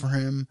Speaking for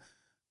Him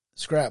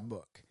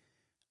scrapbook.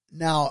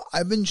 Now,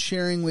 I've been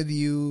sharing with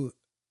you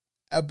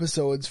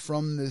episodes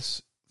from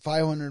this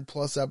 500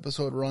 plus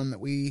episode run that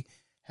we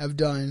have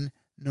done,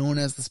 known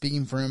as the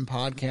Speaking for Him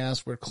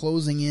podcast. We're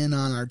closing in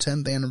on our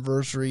 10th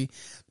anniversary,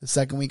 the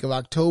second week of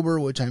October,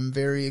 which I'm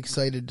very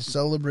excited to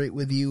celebrate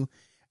with you.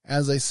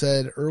 As I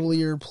said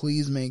earlier,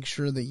 please make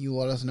sure that you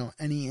let us know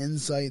any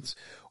insights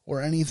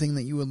or anything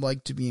that you would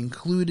like to be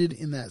included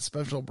in that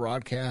special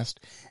broadcast.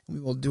 We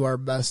will do our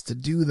best to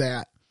do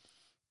that.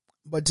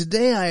 But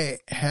today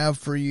I have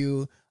for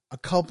you a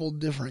couple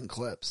different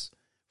clips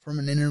from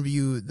an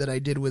interview that I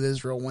did with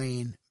Israel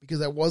Wayne,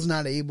 because I was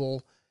not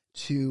able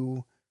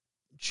to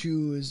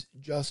choose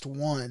just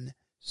one.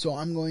 So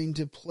I'm going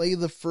to play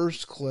the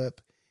first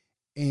clip,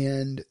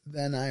 and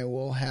then I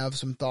will have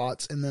some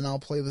thoughts, and then I'll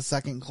play the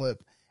second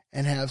clip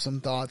and have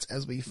some thoughts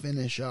as we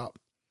finish up.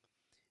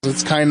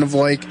 It's kind of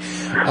like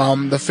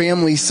the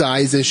family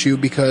size issue,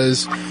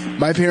 because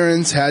my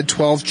parents had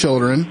 12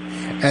 children,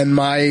 and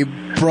my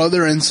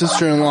brother and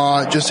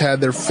sister-in-law just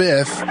had their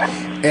 5th,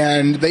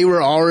 and they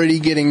were already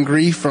getting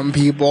grief from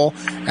people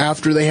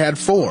after they had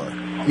 4.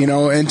 You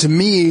know, and to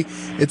me,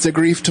 it's a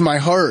grief to my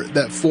heart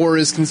that 4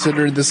 is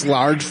considered this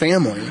large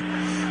family,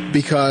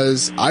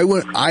 because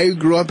I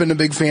grew up in a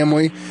big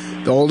family,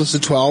 the oldest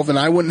of 12, and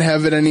I wouldn't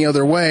have it any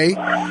other way.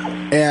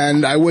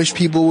 And I wish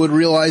people would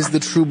realize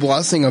the true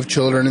blessing of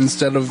children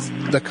instead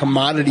of the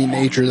commodity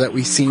nature that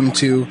we seem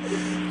to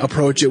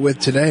approach it with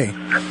today.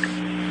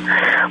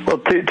 Well,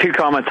 two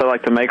comments I'd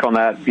like to make on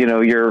that. You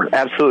know, you're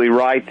absolutely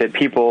right that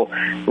people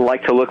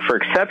like to look for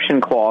exception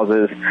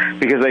clauses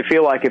because they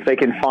feel like if they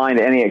can find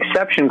any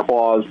exception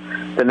clause,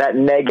 then that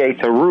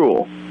negates a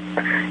rule.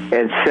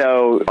 And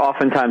so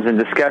oftentimes in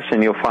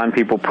discussion, you'll find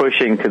people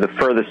pushing to the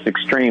furthest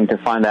extreme to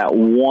find that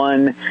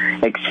one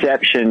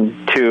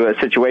exception to a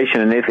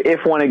situation. And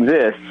if one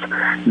exists,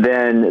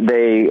 then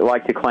they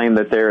like to claim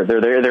that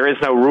there is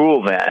no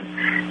rule then,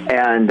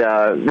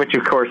 and which,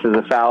 of course, is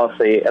a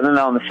fallacy. And then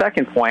on the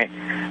second point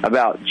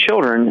about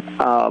children,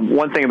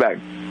 one thing about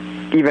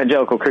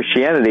evangelical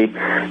Christianity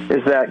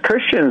is that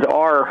Christians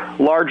are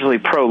largely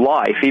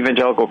pro-life.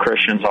 Evangelical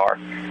Christians are,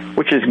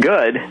 which is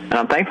good, and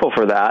I'm thankful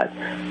for that.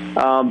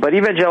 But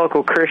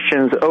evangelical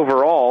Christians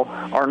overall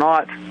are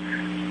not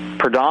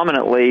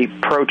predominantly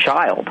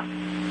pro-child.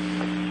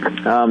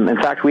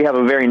 In fact, we have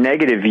a very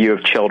negative view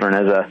of children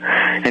as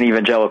an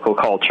evangelical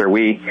culture.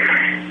 We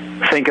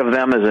think of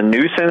them as a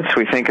nuisance.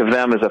 We think of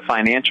them as a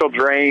financial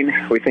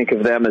drain. We think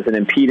of them as an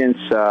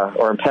impedance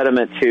or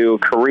impediment to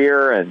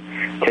career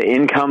and to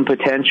income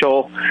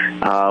potential.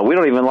 We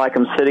don't even like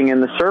them sitting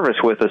in the service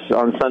with us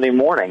on Sunday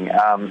morning.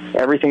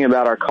 Everything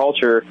about our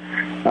culture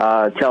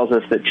tells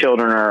us that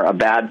children are a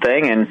bad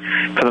thing, and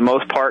for the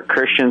most part,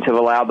 Christians have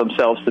allowed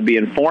themselves to be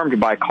informed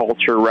by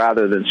culture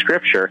rather than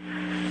Scripture.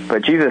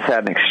 But Jesus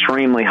had an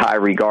extremely high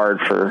regard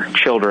for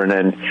children,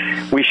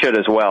 and we should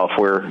as well if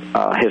we're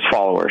his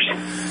followers.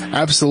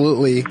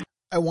 Absolutely.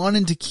 I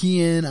wanted to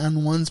key in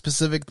on one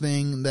specific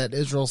thing that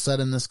Israel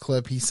said in this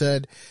clip. He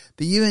said,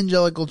 the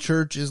evangelical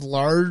church is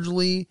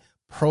largely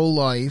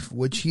pro-life,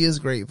 which he is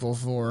grateful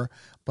for,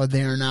 but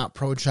they are not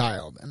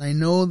pro-child. And I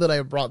know that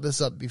I brought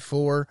this up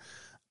before.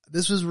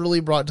 This was really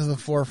brought to the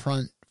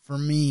forefront for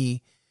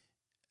me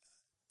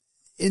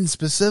in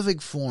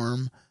specific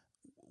form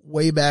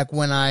way back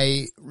when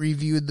I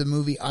reviewed the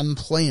movie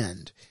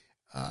Unplanned.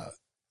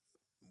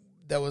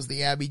 That was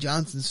the Abby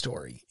Johnson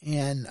story.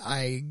 And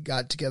I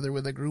got together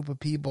with a group of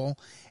people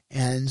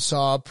and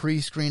saw a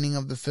pre-screening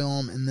of the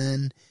film, and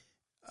then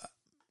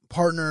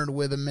partnered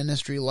with a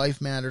ministry,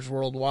 Life Matters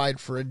Worldwide,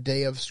 for a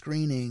day of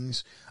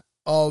screenings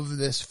of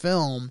this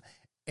film.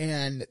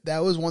 And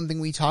that was one thing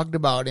we talked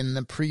about in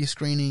the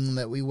pre-screening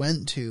that we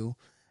went to,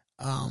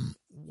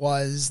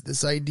 was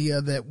this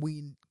idea that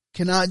we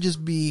cannot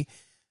just be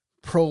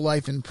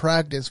pro-life in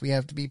practice, we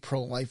have to be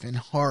pro-life in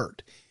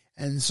heart.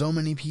 And so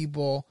many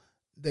people,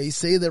 they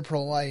say they're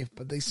pro-life,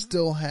 but they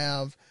still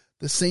have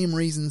the same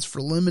reasons for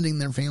limiting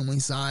their family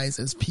size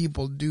as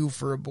people do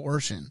for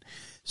abortion.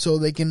 So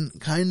they can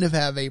kind of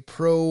have a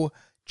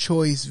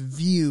pro-choice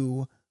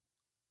view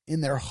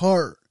in their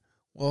heart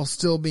while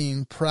still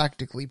being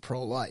practically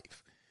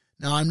pro-life.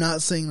 Now, I'm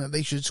not saying that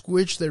they should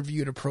switch their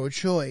view to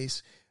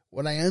pro-choice.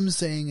 What I am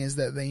saying is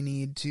that they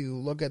need to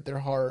look at their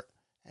heart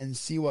and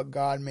see what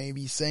God may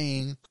be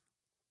saying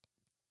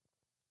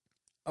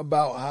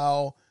about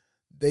how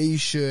they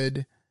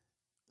should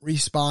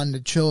respond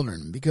to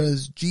children.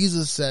 Because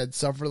Jesus said,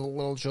 suffer the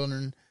little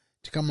children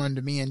to come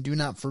unto me, and do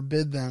not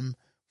forbid them,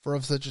 for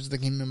of such is the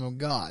kingdom of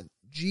God.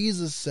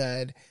 Jesus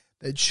said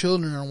that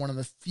children are one of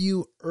the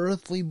few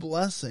earthly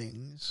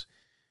blessings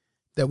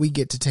that we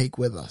get to take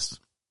with us.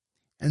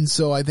 And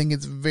so I think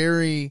it's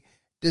very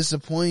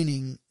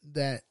disappointing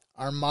that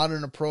our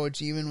modern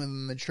approach, even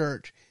within the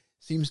church,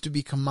 seems to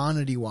be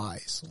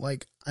commodity-wise.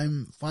 Like,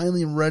 I'm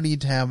finally ready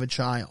to have a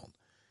child.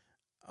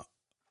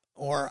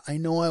 Or, I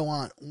know I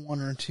want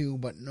one or two,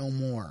 but no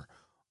more.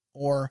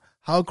 Or,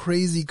 how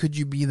crazy could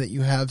you be that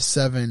you have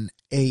 7,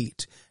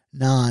 8,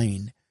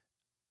 9,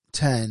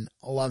 10,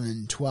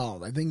 11,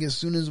 12? I think as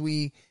soon as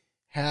we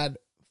had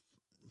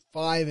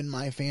 5 in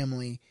my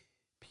family,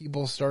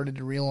 people started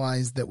to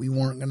realize that we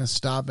weren't going to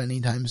stop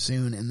anytime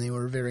soon, and they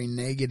were very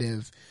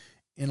negative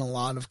in a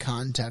lot of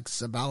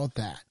contexts about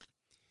that.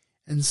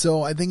 And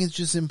so I think it's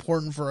just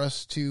important for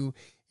us to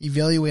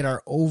evaluate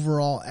our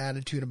overall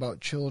attitude about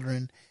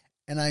children.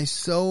 And I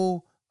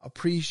so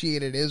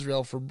appreciated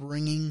Israel for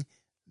bringing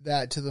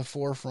that to the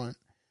forefront,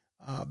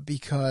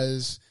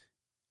 because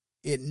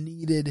it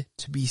needed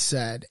to be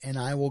said. And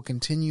I will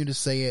continue to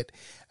say it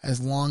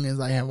as long as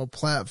I have a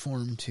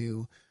platform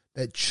to,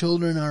 that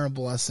children are a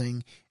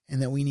blessing,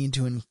 and that we need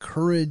to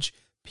encourage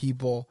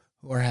people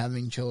who are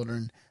having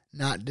children,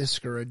 not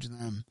discourage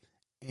them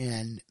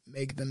and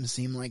make them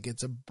seem like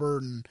it's a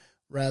burden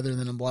rather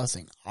than a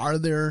blessing. Are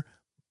there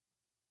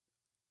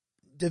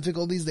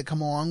difficulties that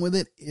come along with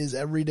it? Is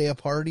every day a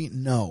party?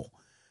 No.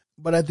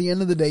 But at the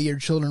end of the day, your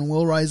children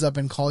will rise up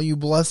and call you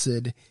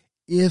blessed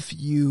if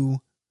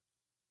you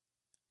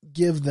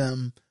give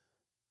them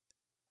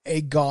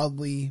a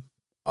godly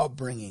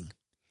upbringing.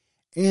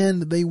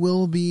 And they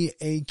will be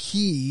a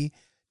key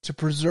to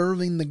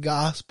preserving the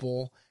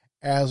gospel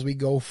as we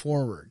go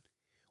forward.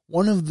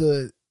 One of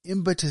the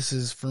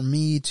impetuses for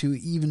me to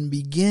even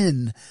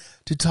begin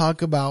to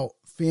talk about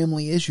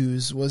family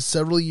issues was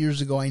several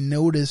years ago. I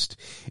noticed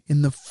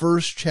in the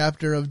first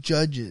chapter of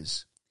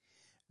Judges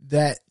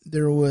that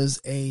there was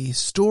a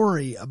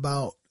story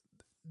about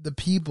the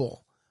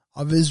people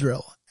of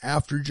Israel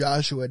after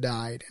Joshua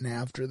died and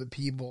after the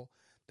people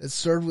that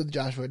served with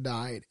Joshua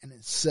died. And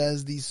it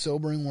says these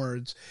sobering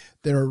words: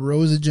 there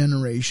arose a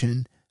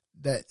generation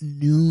that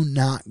knew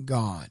not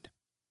God.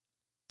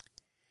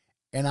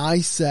 And I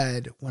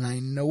said, when I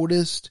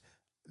noticed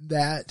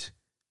that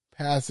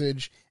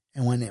passage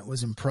and when it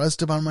was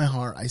impressed upon my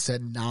heart, I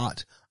said,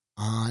 not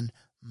on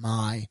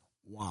my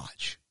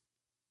watch.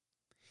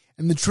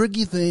 And the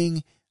tricky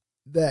thing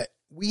that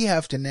we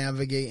have to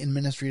navigate in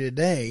ministry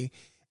today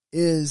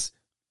is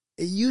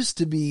it used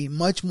to be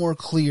much more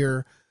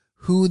clear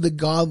who the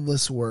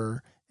godless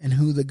were and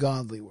who the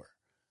godly were.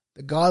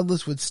 The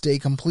godless would stay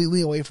completely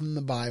away from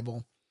the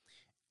Bible,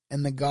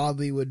 and the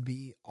godly would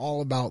be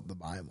all about the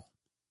Bible.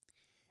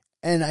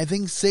 And I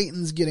think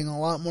Satan's getting a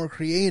lot more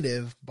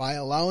creative by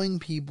allowing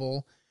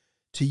people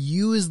to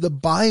use the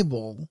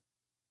Bible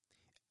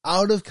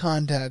out of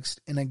context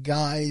in a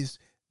guise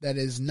that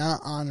is not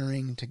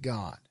honoring to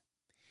God.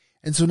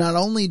 And so not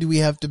only do we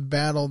have to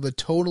battle the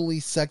totally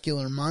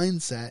secular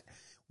mindset,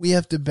 we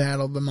have to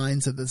battle the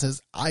mindset that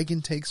says, I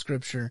can take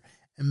Scripture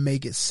and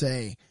make it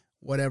say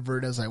whatever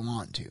it is I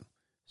want to.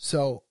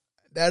 So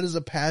that is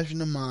a passion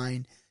of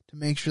mine, to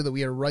make sure that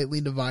we are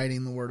rightly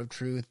dividing the word of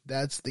truth.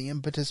 That's the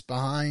impetus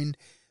behind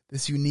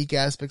this Unique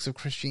Aspects of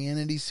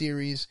Christianity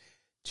series,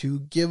 to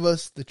give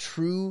us the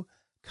true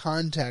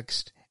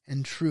context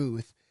and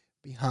truth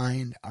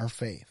behind our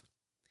faith.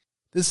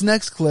 This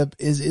next clip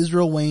is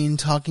Israel Wayne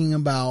talking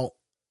about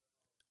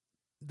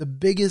the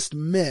biggest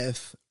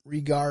myth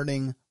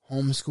regarding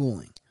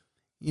homeschooling.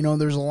 You know,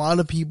 there's a lot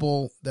of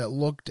people that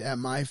looked at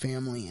my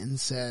family and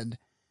said,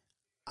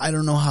 I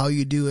don't know how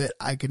you do it.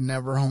 I could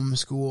never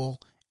homeschool.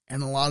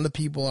 And a lot of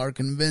people are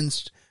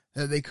convinced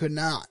that they could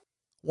not.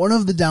 One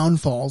of the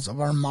downfalls of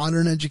our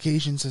modern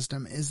education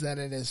system is that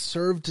it has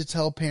served to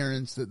tell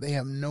parents that they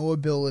have no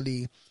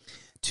ability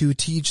to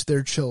teach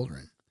their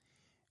children.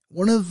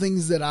 One of the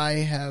things that I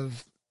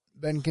have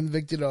been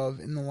convicted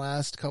of in the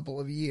last couple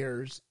of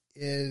years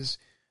is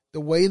the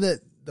way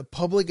that the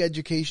public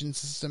education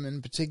system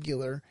in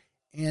particular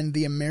and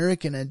the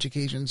American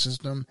education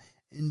system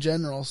in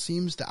general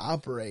seems to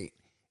operate,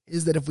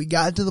 is that if we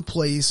got to the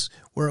place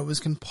where it was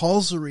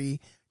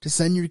compulsory to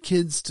send your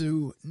kids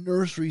to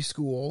nursery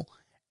school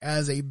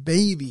as a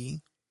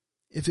baby,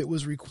 if it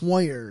was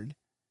required,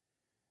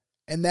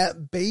 and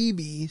that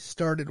baby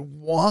started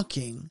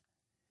walking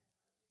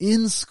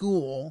in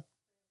school,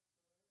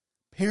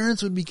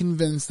 parents would be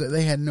convinced that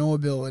they had no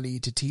ability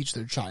to teach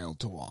their child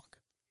to walk.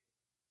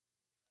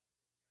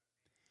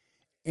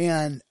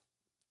 And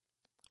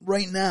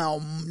right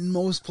now, in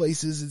most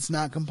places, it's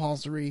not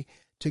compulsory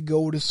to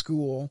go to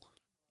school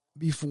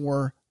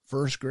before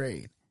first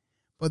grade.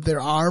 But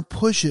there are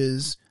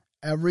pushes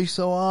every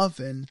so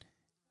often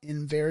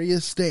in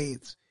various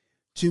states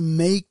to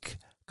make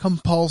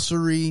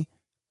compulsory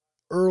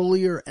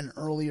earlier and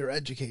earlier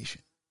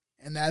education.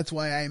 And that's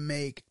why I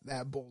make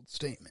that bold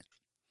statement.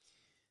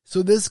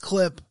 So this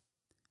clip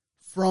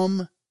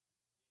from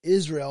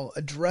Israel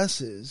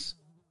addresses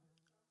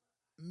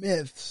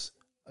myths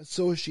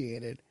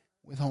associated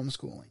with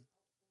homeschooling.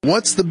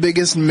 What's the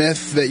biggest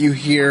myth that you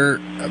hear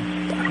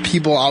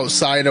people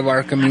outside of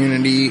our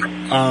community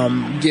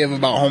give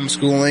about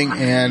homeschooling,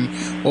 and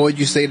what would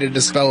you say to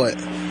dispel it?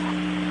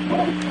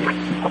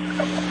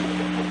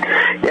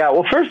 Yeah,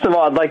 well, first of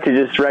all, I'd like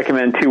to just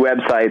recommend two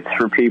websites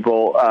for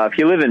people. If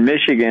you live in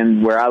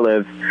Michigan, where I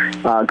live,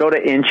 go to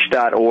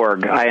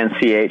inch.org,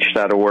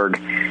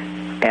 inch.org,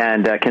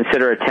 and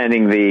consider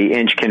attending the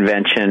Inch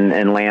Convention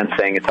in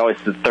Lansing. It's always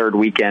the third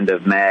weekend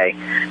of May.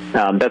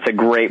 That's a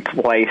great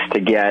place to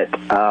get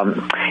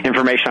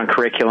information on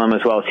curriculum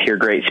as well as hear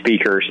great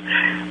speakers.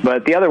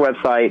 But the other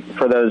website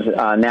for those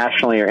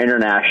nationally or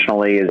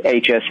internationally is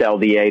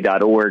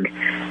hslda.org,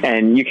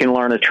 and you can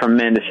learn a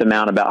tremendous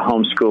amount about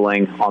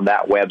homeschooling on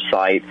that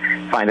website,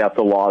 find out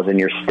the laws in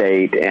your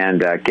state, and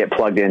get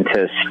plugged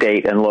into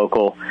state and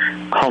local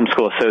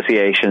homeschool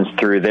associations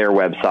through their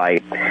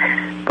website.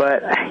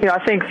 But, you know,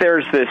 I think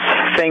there's this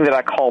thing that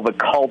I call the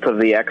cult of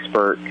the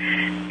expert,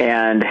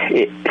 and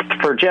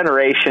for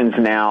generations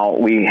now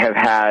we have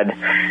had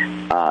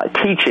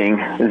teaching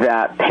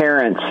that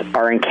parents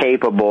are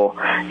incapable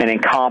and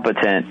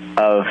incompetent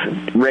of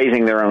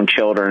raising their own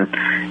children,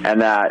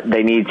 and that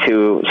they need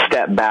to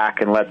step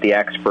back and let the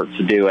experts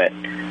do it.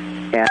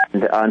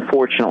 And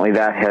unfortunately,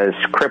 that has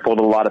crippled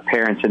a lot of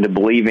parents into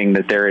believing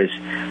that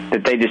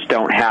that they just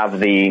don't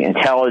have the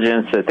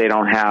intelligence, that they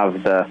don't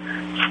have the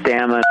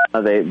stamina,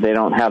 they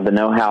don't have the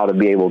know-how to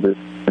be able to.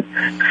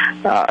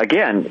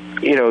 Again,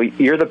 you know,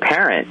 you're the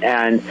parent,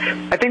 and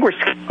I think we're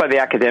skipped by the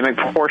academic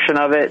portion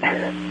of it.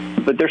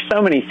 But there's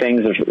so many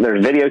things.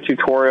 There's video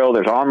tutorial,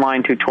 there's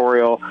online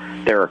tutorial,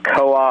 there are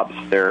co-ops,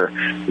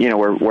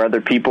 where other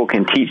people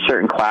can teach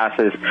certain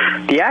classes.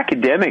 The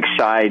academic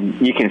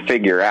side you can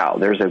figure out.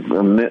 There's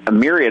a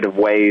myriad of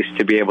ways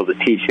to be able to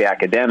teach the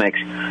academics.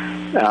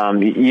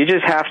 You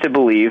just have to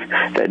believe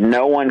that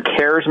no one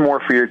cares more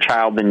for your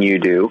child than you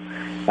do,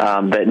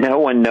 that no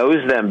one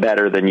knows them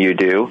better than you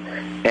do,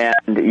 and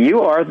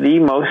you are the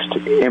most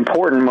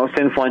important, most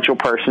influential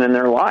person in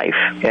their life.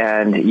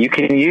 And you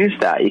can use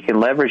that. You can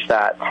leverage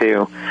that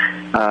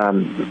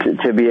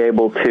to be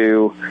able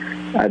to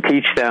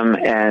teach them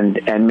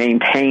and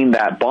maintain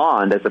that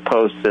bond, as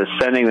opposed to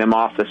sending them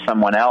off to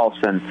someone else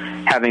and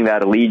having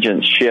that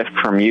allegiance shift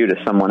from you to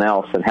someone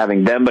else and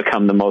having them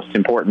become the most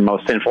important,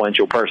 most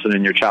influential person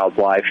in your child's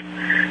life.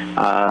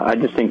 I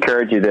just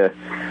encourage you to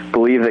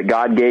believe that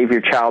God gave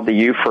your child to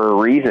you for a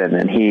reason,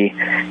 and He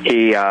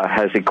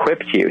has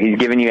equipped you. He's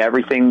given you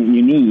everything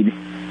you need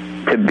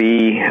to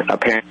be a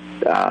parent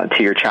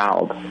to your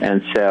child.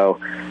 And so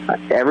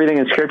everything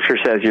in Scripture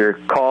says you're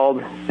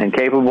called and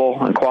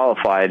capable and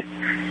qualified.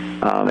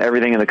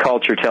 Everything in the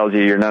culture tells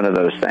you you're none of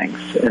those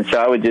things. And so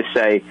I would just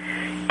say,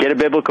 get a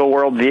biblical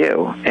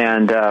worldview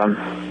and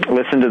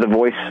listen to the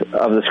voice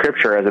of the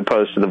Scripture as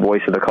opposed to the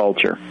voice of the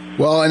culture.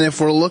 Well, and if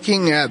we're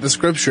looking at the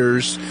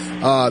Scriptures,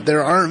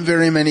 there aren't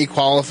very many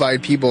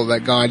qualified people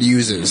that God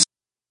uses.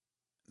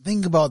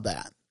 Think about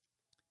that.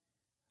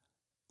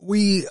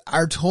 We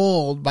are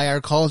told by our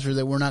culture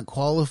that we're not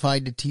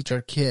qualified to teach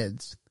our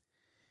kids.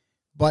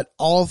 But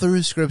all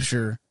through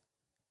Scripture,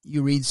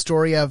 you read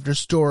story after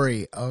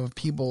story of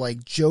people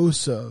like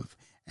Joseph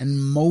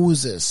and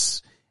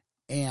Moses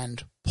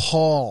and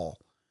Paul,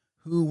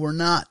 who were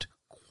not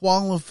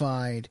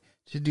qualified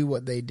to do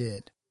what they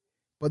did.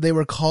 But they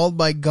were called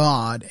by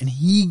God, and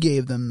He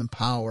gave them the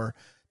power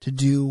to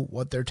do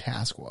what their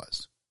task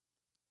was.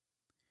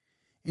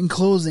 In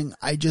closing,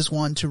 I just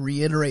want to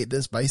reiterate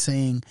this by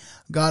saying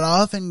God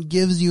often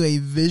gives you a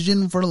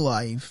vision for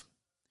life,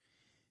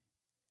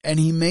 and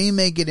he may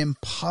make it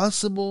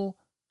impossible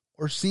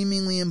or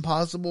seemingly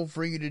impossible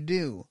for you to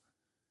do,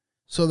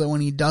 so that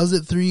when he does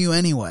it through you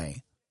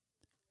anyway,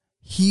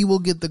 he will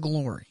get the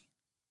glory,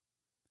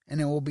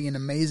 and it will be an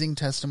amazing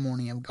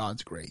testimony of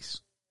God's grace.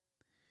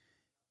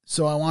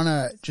 So I want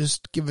to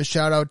just give a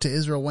shout out to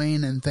Israel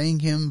Wayne and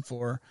thank him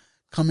for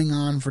coming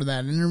on for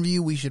that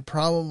interview. We should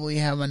probably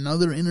have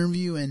another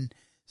interview and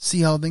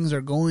see how things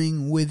are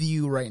going with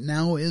you right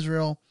now,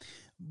 Israel.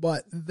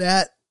 But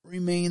that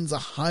remains a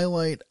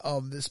highlight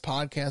of this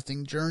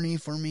podcasting journey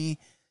for me,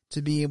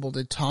 to be able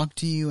to talk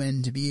to you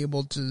and to be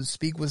able to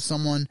speak with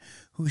someone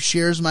who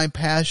shares my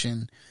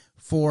passion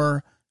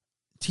for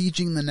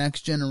teaching the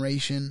next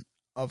generation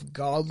of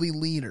godly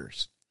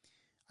leaders.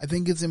 I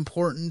think it's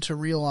important to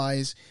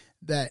realize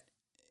that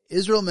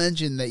Israel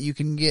mentioned that you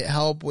can get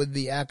help with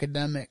the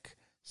academic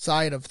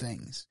side of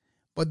things,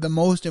 but the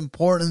most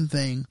important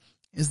thing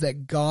is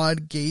that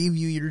God gave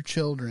you your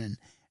children,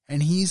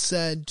 and he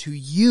said to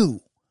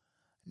you,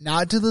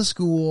 not to the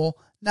school,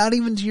 not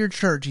even to your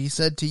church, he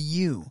said to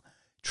you,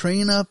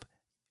 train up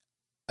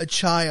a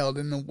child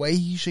in the way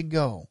he should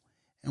go,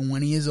 and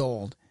when he is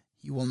old,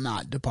 he will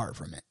not depart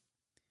from it.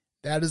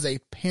 That is a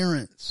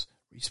parent's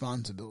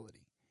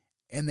responsibility,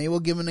 and they will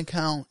give an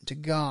account to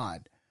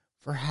God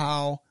for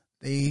how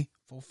they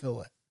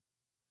fulfill it.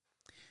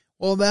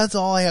 Well, that's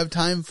all I have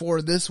time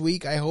for this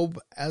week. I hope,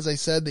 as I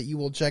said, that you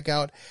will check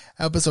out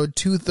episode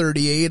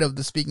 238 of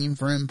the Speaking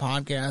for Him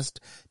podcast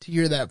to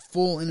hear that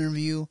full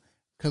interview,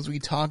 because we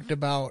talked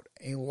about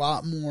a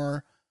lot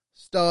more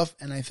stuff,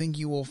 and I think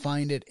you will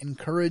find it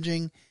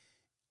encouraging.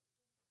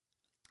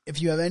 If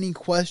you have any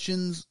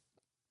questions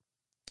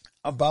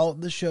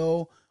about the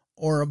show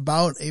or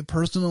about a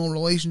personal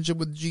relationship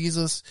with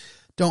Jesus,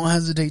 don't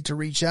hesitate to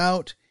reach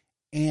out.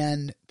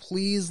 And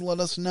please let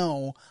us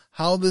know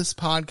how this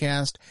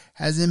podcast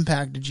has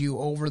impacted you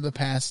over the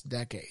past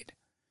decade.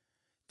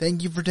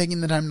 Thank you for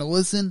taking the time to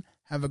listen.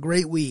 Have a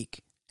great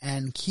week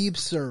and keep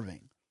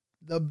serving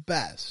the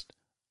best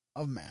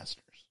of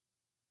masters.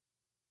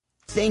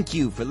 Thank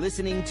you for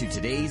listening to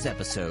today's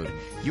episode.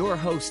 Your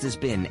host has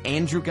been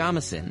Andrew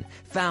Gomison,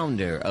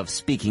 founder of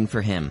Speaking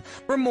for Him.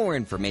 For more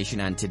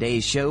information on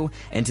today's show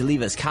and to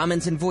leave us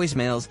comments and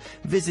voicemails,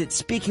 visit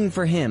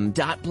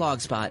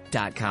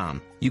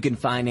speakingforhim.blogspot.com. You can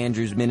find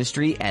Andrew's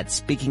ministry at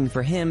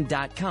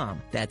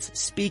speakingforhim.com. That's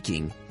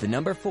speaking,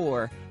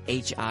 4,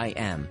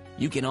 HIM.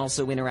 You can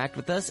also interact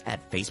with us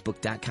at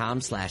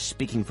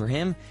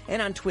facebook.com/speakingforhim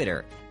and on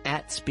Twitter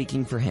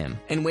 @speakingforhim.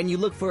 And when you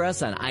look for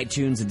us on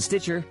iTunes and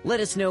Stitcher, let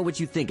us know what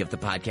you think of the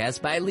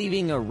podcast by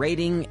leaving a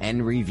rating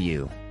and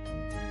review.